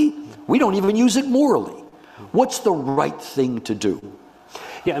politically. We don't even use it morally. What's the right thing to do?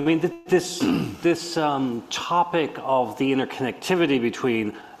 Yeah, I mean, this topic of the interconnectivity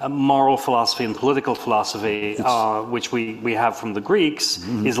between moral philosophy and political philosophy, which we have from the Greeks,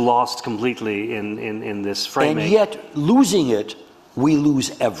 is lost completely in this framing. And yet, losing it, we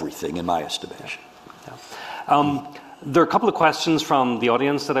lose everything, in my estimation. There are a couple of questions from the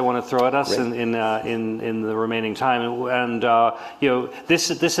audience that I want to throw at us in the remaining time, and you know,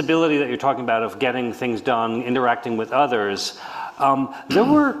 this ability that you're talking about of getting things done, interacting with others. There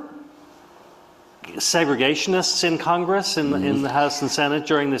were segregationists in Congress, in the House and Senate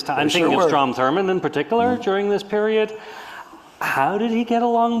during this time. I'm thinking of Strom Thurmond in particular during this period. How did he get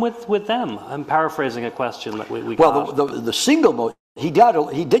along with them? I'm paraphrasing a question that we Well, the single most he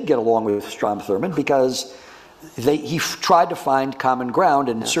did get along with Strom Thurmond because he tried to find common ground,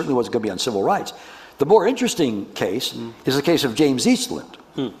 and it certainly wasn't going to be on civil rights. The more interesting case is the case of James Eastland.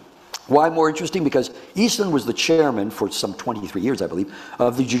 Why more interesting? Because Eastland was the chairman for some 23 years, I believe,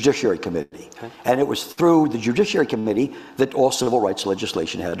 of the Judiciary Committee. And it was through the Judiciary Committee that all civil rights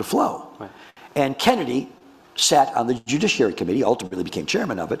legislation had to flow. And Kennedy sat on the Judiciary Committee, ultimately became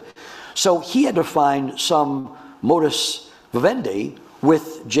chairman of it. So he had to find some modus vivendi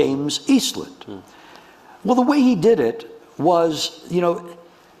with James Eastland. Well, the way he did it was,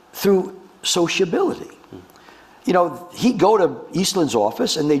 through sociability. He'd go to Eastland's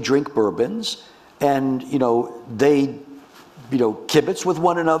office and they drink bourbons and, they, kibitz with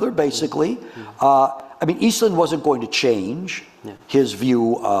one another, basically. Eastland wasn't going to change his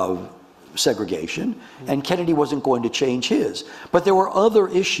view of segregation, and Kennedy wasn't going to change his. But there were other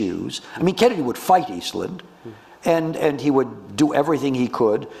issues. Kennedy would fight Eastland, and he would do everything he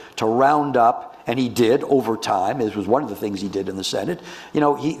could to round up, and he did over time. This was one of the things he did in the Senate.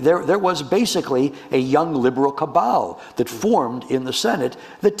 There was basically a young liberal cabal that formed in the Senate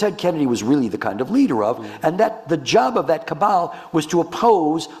that Ted Kennedy was really the kind of leader of, and that the job of that cabal was to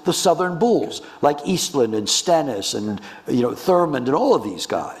oppose the Southern bulls like Eastland and Stennis and Thurmond and all of these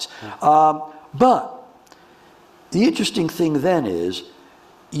guys. But the interesting thing then is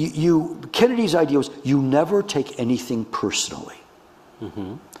Kennedy's idea was you never take anything personally.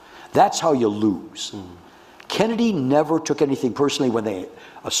 That's how you lose. Kennedy never took anything personally when they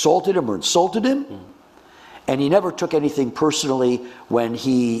assaulted him or insulted him, and he never took anything personally when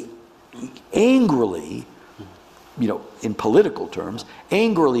he angrily, in political terms,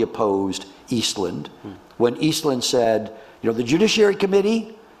 angrily opposed Eastland, when Eastland said, the Judiciary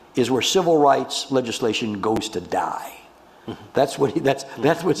Committee is where civil rights legislation goes to die. That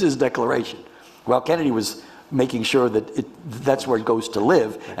was his declaration. Well, Kennedy was making sure that that's where it goes to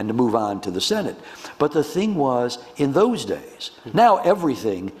live and to move on to the Senate. But the thing was, in those days, now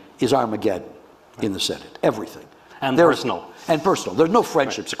everything is Armageddon in the Senate, everything. And personal. And personal. There's no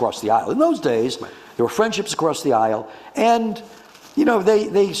friendships across the aisle. In those days, there were friendships across the aisle, and,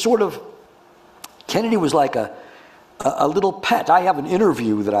 they sort of, Kennedy was like a little pet. I have an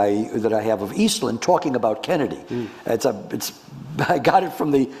interview that I have of Eastland talking about Kennedy. I got it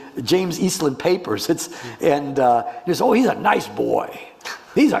from the James Eastland papers. He says, oh, he's a nice boy.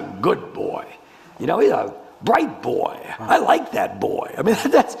 He's a good boy. He's a bright boy. I like that boy.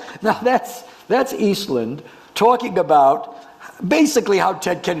 That's Eastland talking about basically how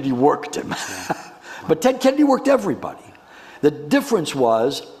Ted Kennedy worked him. But Ted Kennedy worked everybody. The difference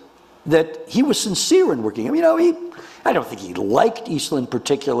was that he was sincere in working him. I don't think he liked Eastland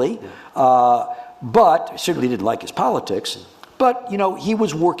particularly, but certainly didn't like his politics. But, he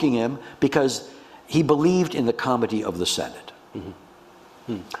was working him because he believed in the comity of the Senate.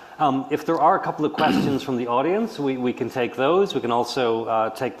 If there are a couple of questions from the audience, we can take those. We can also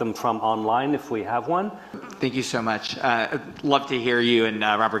take them from online if we have one. Thank you so much. I'd love to hear you and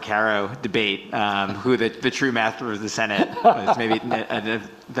Robert Caro debate who the true master of the Senate was, maybe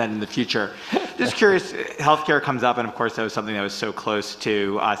then in the future. Just curious, healthcare comes up, and of course that was something that was so close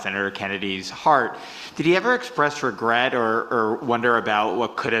to Senator Kennedy's heart. Did he ever express regret or wonder about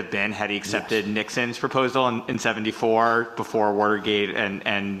what could have been had he accepted Nixon's proposal in '74 before Watergate,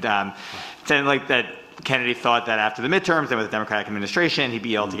 and saying like that Kennedy thought that after the midterms and with the Democratic administration, he'd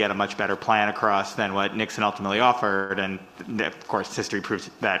be able to get a much better plan across than what Nixon ultimately offered, and of course history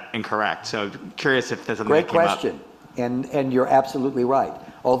proves that incorrect. So curious if there's something that came up. Great question, and you're absolutely right.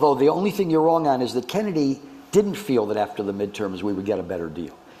 Although the only thing you're wrong on is that Kennedy didn't feel that after the midterms we would get a better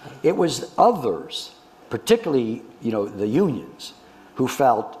deal. It was others, particularly the unions, who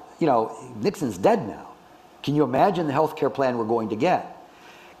felt Nixon's dead now. Can you imagine the health care plan we're going to get?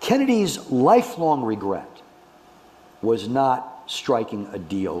 Kennedy's lifelong regret was not striking a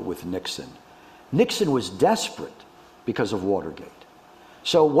deal with Nixon. Nixon was desperate because of Watergate.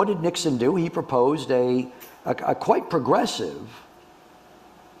 So what did Nixon do? He proposed a quite progressive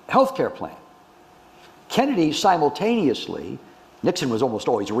health care plan. Kennedy simultaneously, Nixon was almost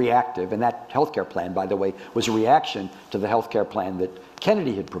always reactive, and that health care plan, by the way, was a reaction to the health care plan that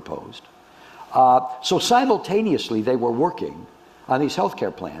Kennedy had proposed. So simultaneously they were working on these health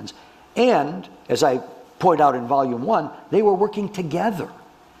care plans, and as I point out in Volume 1, they were working together.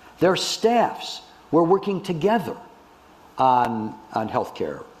 Their staffs were working together on health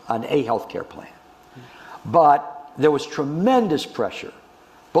care, on a health care plan. But there was tremendous pressure,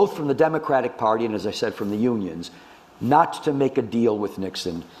 both from the Democratic Party and, as I said, from the unions, not to make a deal with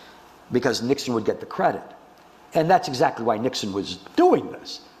Nixon because Nixon would get the credit. And that's exactly why Nixon was doing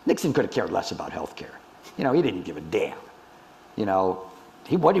this. Nixon could have cared less about health care. He didn't give a damn. you know,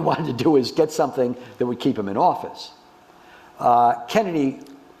 what he wanted to do is get something that would keep him in office. Kennedy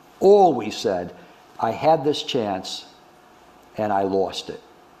always said, I had this chance and I lost it.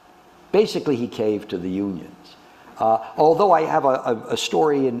 Basically, he caved to the unions. Although I have a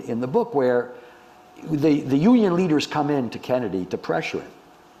story in the book where the union leaders come in to Kennedy to pressure him.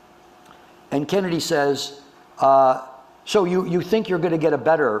 And Kennedy says, so you think you're going to get a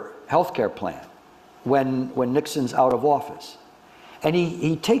better health care plan when Nixon's out of office? And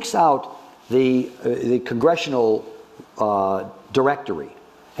he takes out the congressional directory,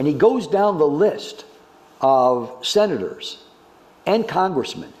 and he goes down the list of senators and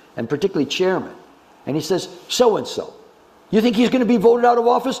congressmen, and particularly chairmen, and he says, so-and-so, you think he's going to be voted out of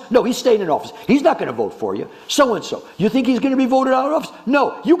office? No, he's staying in office. He's not going to vote for you. So-and-so, you think he's going to be voted out of office?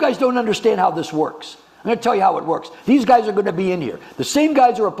 No, you guys don't understand how this works. I'm going to tell you how it works. These guys are going to be in here. The same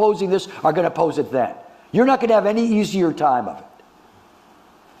guys who are opposing this are going to oppose it then. You're not going to have any easier time of it.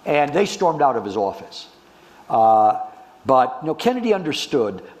 And they stormed out of his office. But you know, Kennedy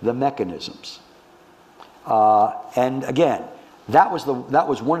understood the mechanisms. And again, that was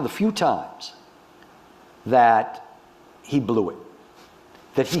one of the few times that he blew it,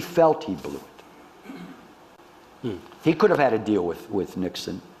 that he felt he blew it. He could have had a deal with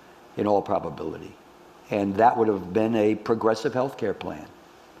Nixon in all probability, and that would have been a progressive health care plan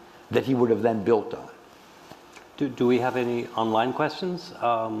that he would have then built on. Do we have any online questions?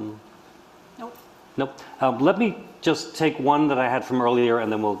 Nope. Nope. Let me just take one that I had from earlier,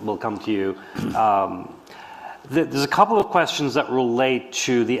 and then we'll come to you. There's a couple of questions that relate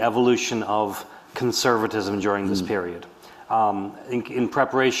to the evolution of conservatism during this period. In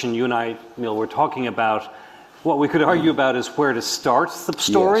preparation, you and I, Neal, were talking about what we could argue about is where to start the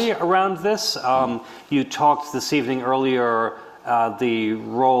story around this. You talked this evening earlier the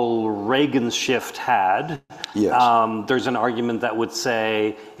role Reagan's shift had. Yes. There's an argument that would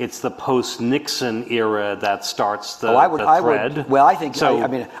say it's the post-Nixon era that starts the, I thread. Well, I think, so.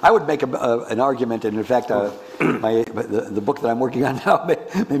 I would make an argument, and in fact, the book that I'm working on now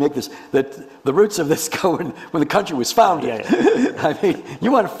may make this, that the roots of this go when the country was founded. I mean,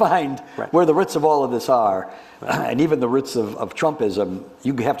 you want to find where the roots of all of this are, and even the roots of Trumpism,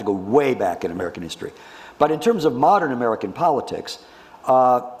 you have to go way back in American history. But in terms of modern American politics,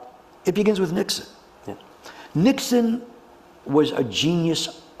 it begins with Nixon. Yeah. Nixon was a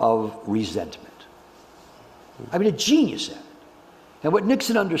genius of resentment. I mean, a genius at it. And what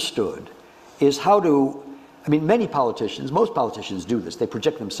Nixon understood is how to, I mean, most politicians do this. They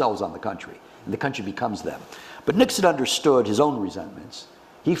project themselves on the country, and the country becomes them. But Nixon understood his own resentments.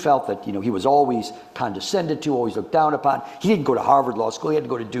 He felt that, he was always condescended to, always looked down upon. He didn't go to Harvard Law School. He had to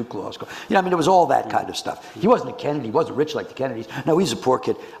go to Duke Law School. It was all that kind of stuff. He wasn't a Kennedy. He wasn't rich like the Kennedys. No, he's a poor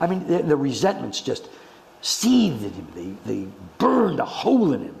kid. I mean, the resentments just seethed in him. They burned a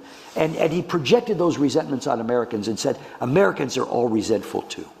hole in him. And he projected those resentments on Americans and said, Americans are all resentful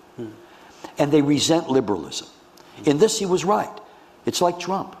too. And they resent liberalism. In this, he was right. It's like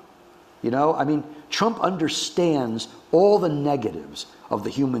Trump. Trump understands all the negatives of the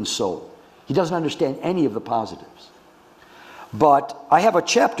human soul. He doesn't understand any of the positives. But I have a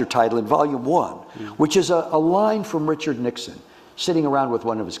chapter title in Volume 1, which is a line from Richard Nixon, sitting around with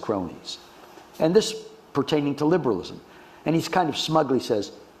one of his cronies. And this pertaining to liberalism. And he's kind of smugly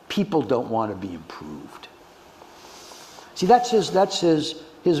says, people don't want to be improved. See, that's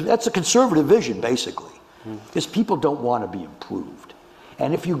a conservative vision, basically. Is people don't want to be improved.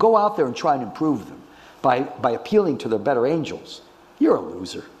 And if you go out there and try and improve them by appealing to their better angels, you're a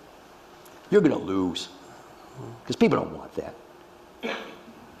loser. You're going to lose. Because people don't want that.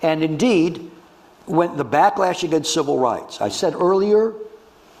 And indeed, when the backlash against civil rights, I said earlier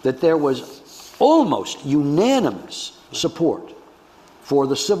that there was almost unanimous support for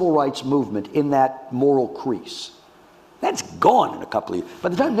the civil rights movement in that moral crease. That's gone in a couple of years. By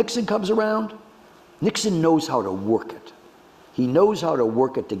the time Nixon comes around, Nixon knows how to work it. He knows how to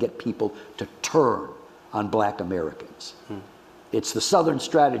work it to get people to turn on black Americans. It's the Southern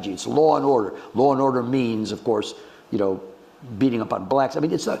strategy. It's law and order. Law and order means, of course, beating up on blacks. I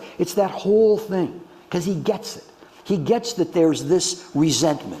mean, it's that whole thing, because he gets it. He gets that there's this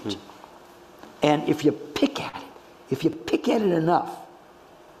resentment. And if you pick at it enough,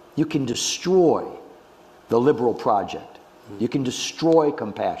 you can destroy the liberal project. You can destroy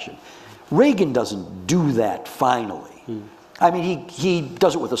compassion. Reagan doesn't do that finally. I mean, he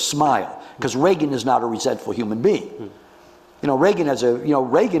does it with a smile, because Reagan is not a resentful human being. Reagan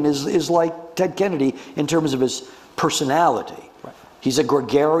is like Ted Kennedy in terms of his personality. Right. He's a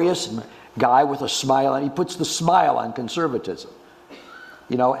gregarious guy with a smile, and he puts the smile on conservatism.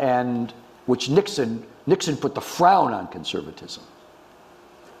 And which Nixon Nixon put the frown on conservatism.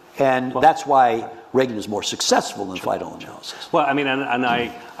 And that's why Reagan is more successful in final analysis. Well, I mean, and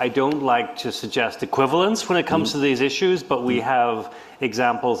I don't like to suggest equivalence when it comes to these issues, but we have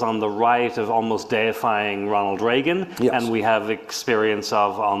examples on the right of almost deifying Ronald Reagan, and we have experience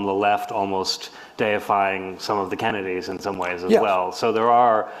of, on the left, almost deifying some of the Kennedys in some ways as well. So there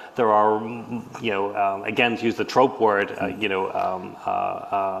are you know, again, to use the trope word, you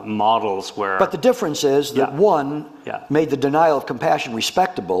know, models where. But the difference is that one made the denial of compassion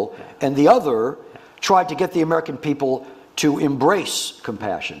respectable, and the other tried to get the American people to embrace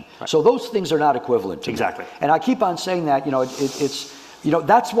compassion. So those things are not equivalent to me. And I keep on saying that, you know, it's you know,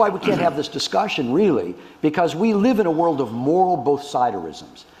 that's why we can't have this discussion, really, because we live in a world of moral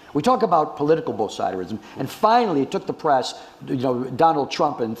both-siderisms. We talk about political both-siderism, and finally it took the press, you know, Donald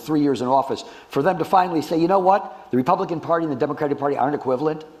Trump in 3 years in office, for them to finally say, you know what, the Republican Party and the Democratic Party aren't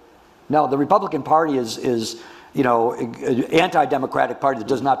equivalent. No, the Republican Party is you know, an anti-democratic party that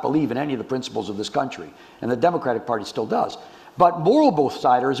does not believe in any of the principles of this country, and the Democratic Party still does. But moral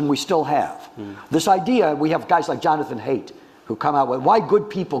both-siderism we still have. This idea, we have guys like Jonathan Haidt, who come out with why good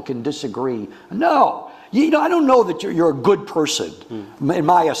people can disagree. No, you know, I don't know that you're a good person, in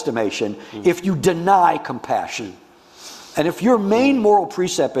my estimation, if you deny compassion. And if your main moral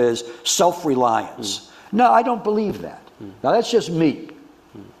precept is self-reliance. No, I don't believe that. Now that's just me.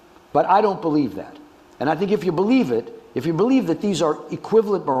 But I don't believe that. And I think if you believe it, if you believe that these are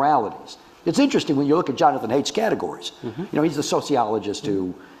equivalent moralities, it's interesting when you look at Jonathan Haidt's categories. You know, he's the sociologist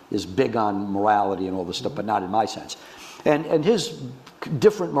who is big on morality and all this stuff, but not in my sense. And his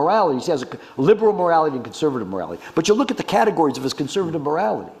different moralities, he has a liberal morality and conservative morality. But you look at the categories of his conservative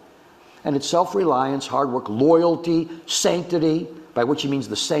morality, and it's self-reliance, hard work, loyalty, sanctity, by which he means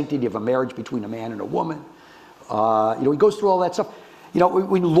the sanctity of a marriage between a man and a woman. You know, he goes through all that stuff. You know,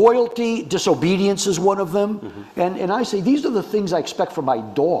 when loyalty, disobedience is one of them. And I say, these are the things I expect from my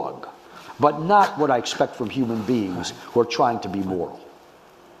dog, but not what I expect from human beings who are trying to be moral.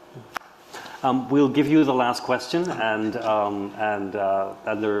 We'll give you the last question, and I'm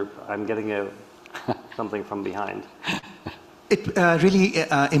getting something from behind. It really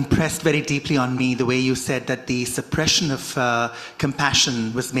impressed very deeply on me the way you said that the suppression of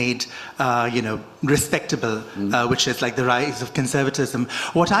compassion was made, you know, respectable, which is like the rise of conservatism.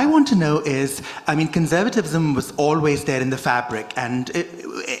 What I want to know is, I mean, conservatism was always there in the fabric, and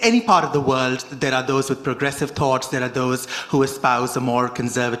any part of the world, there are those with progressive thoughts, there are those who espouse a more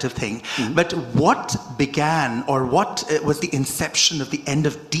conservative thing. But what began, or what was the inception of the end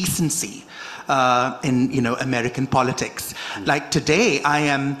of decency in, you know, American politics? Like today, I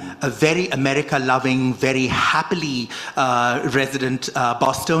am a very America-loving, very happily resident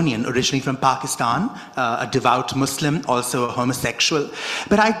Bostonian, originally from Pakistan, a devout Muslim, also a homosexual.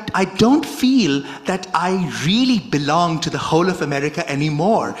 But I don't feel that I really belong to the whole of America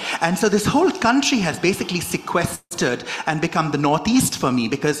anymore. And so this whole country has basically sequestered and become the Northeast for me,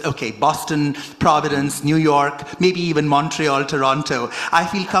 because, okay, Boston, Providence, New York, maybe even Montreal, Toronto, I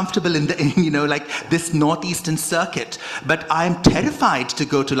feel comfortable in the, you know, like this Northeastern circuit. But I'm terrified to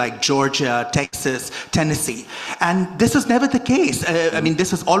go to like Georgia, Texas, Tennessee. And this was never the case. I mean,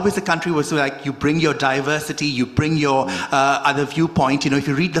 this was always a country where, so like, you bring your diversity, you bring your other viewpoint. You know, if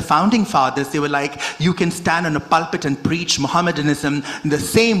you read the founding fathers, they were like, you can stand on a pulpit and preach Mohammedanism in the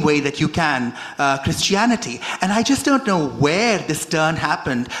same way that you can Christianity. And I just don't know where this turn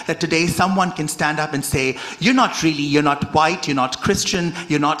happened, that today someone can stand up and say, you're not white, you're not Christian,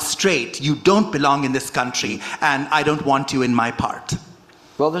 you're not straight, you don't belong in this country, and I don't want you in my part.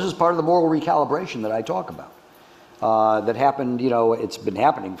 Well, this is part of the moral recalibration that I talk about. That happened, you know, it's been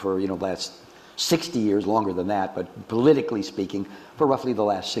happening for, you know, the last 60 years, longer than that, but politically speaking, for roughly the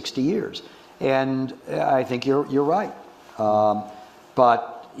last 60 years. And I think you're right.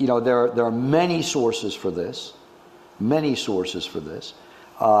 But, you know, there are many sources for this,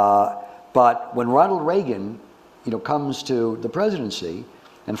 but when Ronald Reagan, you know, comes to the presidency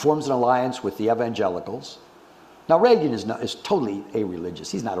and forms an alliance with the evangelicals. Now, Reagan is totally a-religious.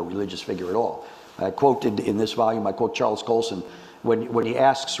 He's not a religious figure at all. I quoted in this volume, I quote Charles Colson, when he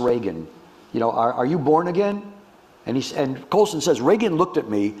asks Reagan, you know, are you born again? And Colson says, Reagan looked at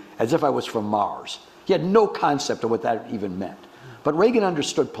me as if I was from Mars. He had no concept of what that even meant. But Reagan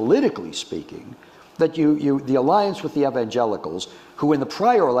understood, politically speaking, that the alliance with the evangelicals, who in the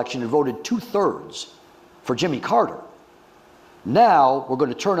prior election had voted 2/3 for Jimmy Carter. Now we're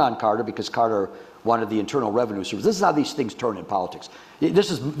going to turn on Carter because Carter wanted the Internal Revenue Service. This is how these things turn in politics. This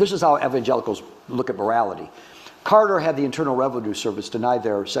is how evangelicals look at morality. Carter had the Internal Revenue Service deny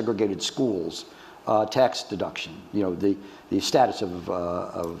their segregated schools tax deduction. You know, the status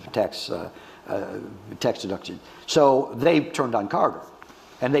of tax tax deduction. So they turned on Carter,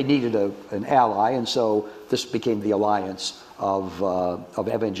 and they needed an ally, and so this became the alliance of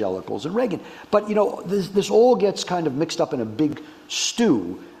evangelicals and Reagan. But you know, this all gets kind of mixed up in a big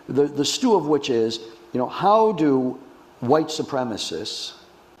stew. The stew of which is, you know, how do white supremacists,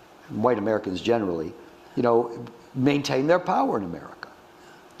 white Americans generally, you know, maintain their power in America?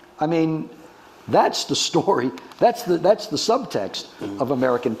 I mean, that's the story. That's the subtext of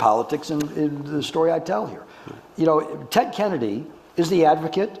American politics and the story I tell here. You know, Ted Kennedy is the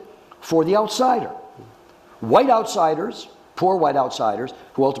advocate for the outsider. White outsiders, poor white outsiders,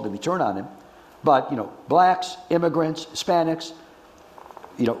 who ultimately turn on him, but you know, blacks, immigrants, Hispanics,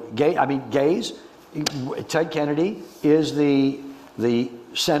 you know, gays. Ted Kennedy is the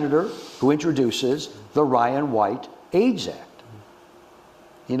senator who introduces the Ryan White AIDS Act.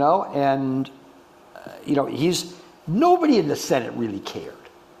 You know, and you know, nobody in the Senate really cared.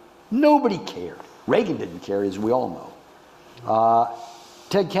 Nobody cared. Reagan didn't care, as we all know.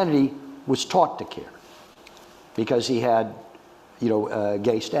 Ted Kennedy was taught to care because he had, you know,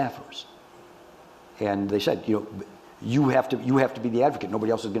 gay staffers, and they said, you know, you have to be the advocate.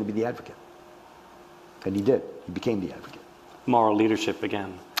 Nobody else is going to be the advocate, and he did. He became the advocate. Moral leadership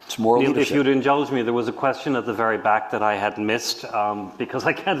again. It's moral Neal, leadership. if you'd indulge me, there was a question at the very back that I had missed because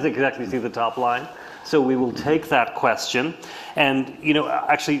I can't exactly see the top line. So we will take that question. And, you know,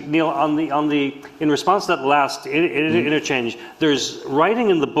 actually, Neal, in response to that last interchange, there's writing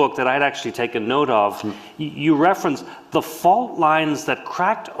in the book that I'd actually taken note of. You reference the fault lines that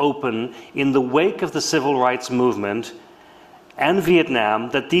cracked open in the wake of the civil rights movement and Vietnam,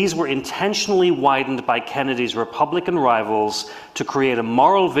 that these were intentionally widened by Kennedy's Republican rivals to create a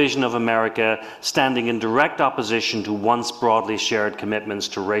moral vision of America standing in direct opposition to once broadly shared commitments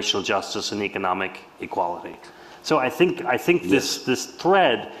to racial justice and economic equality. So I think Yes. this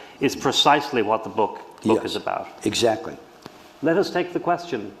thread is precisely what the book Yes, is about. Exactly. Let us take the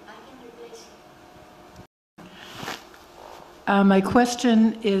question. My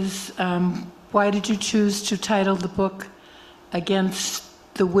question is, why did you choose to title the book Against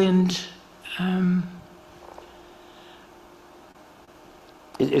the Wind?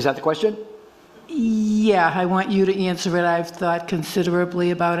 Is that the question? Yeah, I want you to answer it. I've thought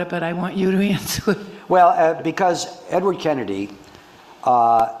considerably about it, but I want you to answer it. Well, because Edward Kennedy,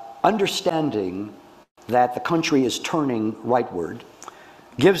 understanding that the country is turning rightward,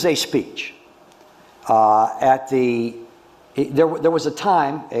 gives a speech there was a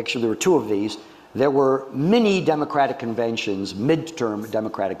time, actually there were two of these, there were mini Democratic conventions, midterm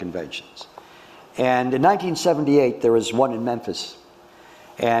Democratic conventions. And in 1978, there was one in Memphis.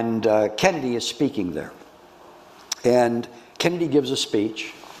 And Kennedy is speaking there. And Kennedy gives a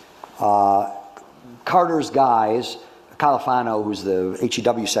speech. Carter's guys, Califano, who's the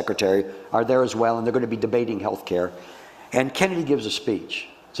HEW secretary, are there as well, and they're going to be debating health care. And Kennedy gives a speech.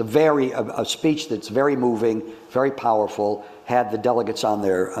 It's a speech that's very moving, very powerful, had the delegates on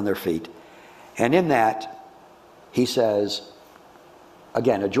their feet. And in that, he says,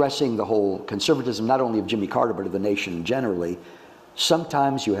 again, addressing the whole conservatism, not only of Jimmy Carter, but of the nation generally,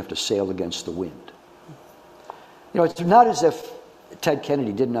 sometimes you have to sail against the wind. You know, it's not as if Ted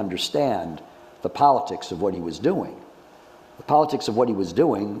Kennedy didn't understand the politics of what he was doing. The politics of what he was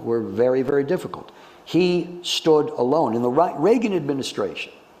doing were very, very difficult. He stood alone. In the Reagan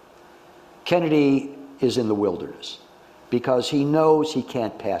administration, Kennedy is in the wilderness because he knows he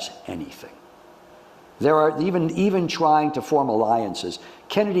can't pass anything. There are even trying to form alliances.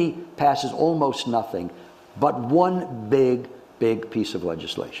 Kennedy passes almost nothing but one big piece of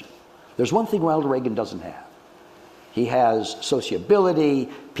legislation. There's one thing Ronald Reagan doesn't have. He has sociability,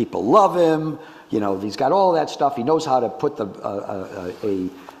 people love him, you know, he's got all that stuff. He knows how to put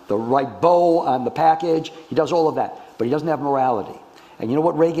the right bow on the package. He does all of that, but he doesn't have morality. And you know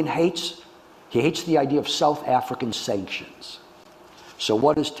what Reagan hates? He hates the idea of South African sanctions. So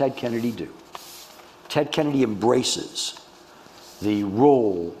what does Ted Kennedy do? Ted Kennedy embraces the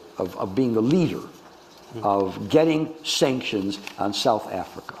role of being the leader of getting sanctions on South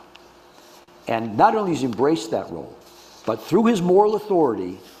Africa. And not only has he embraced that role, but through his moral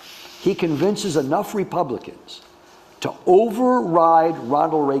authority, he convinces enough Republicans to override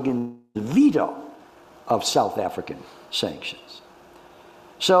Ronald Reagan's veto of South African sanctions.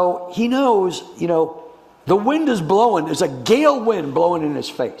 So he knows, you know, the wind is blowing, there's a gale wind blowing in his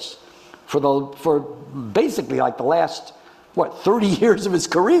face for basically like the last, 30 years of his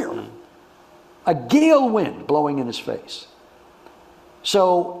career. A gale wind blowing in his face.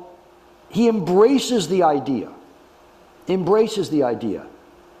 So he embraces the idea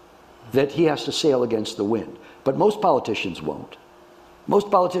that he has to sail against the wind. But most politicians won't.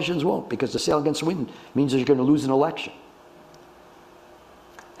 Most politicians won't, because to sail against the wind means that you're going to lose an election.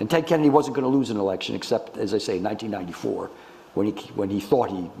 And Ted Kennedy wasn't going to lose an election, except, as I say, in 1994, when he thought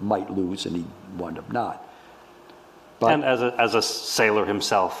he might lose, and he wound up not. But and as a sailor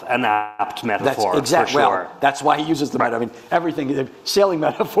himself, an apt metaphor, that's exactly, for sure. well, that's why he uses the metaphor. I mean, everything, sailing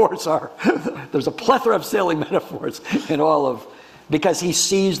metaphors are, there's a plethora of sailing metaphors in all of, because he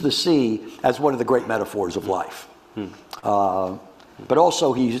sees the sea as one of the great metaphors of life. But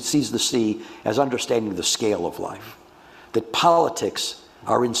also he sees the sea as understanding the scale of life, that politics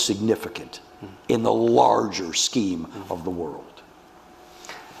are insignificant in the larger scheme of the world.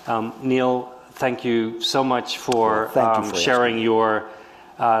 Neal, thank you so much for, sharing asking. your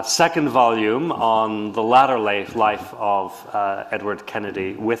second volume on the latter life of Edward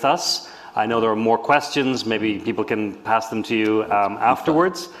Kennedy with us. I know there are more questions. Maybe people can pass them to you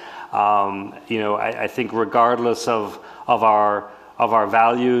afterwards. I think regardless of our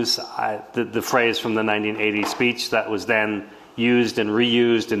values, the phrase from the 1980 speech that was then used and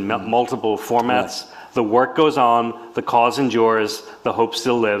reused in multiple formats. Right. The work goes on, the cause endures, the hope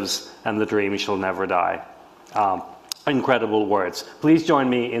still lives, and the dream shall never die. Incredible words. Please join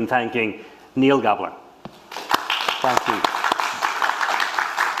me in thanking Neal Gabler. Thank you.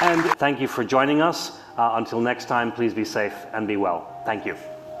 And thank you for joining us. Until next time, please be safe and be well. Thank you.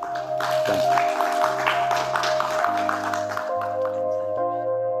 Thank you.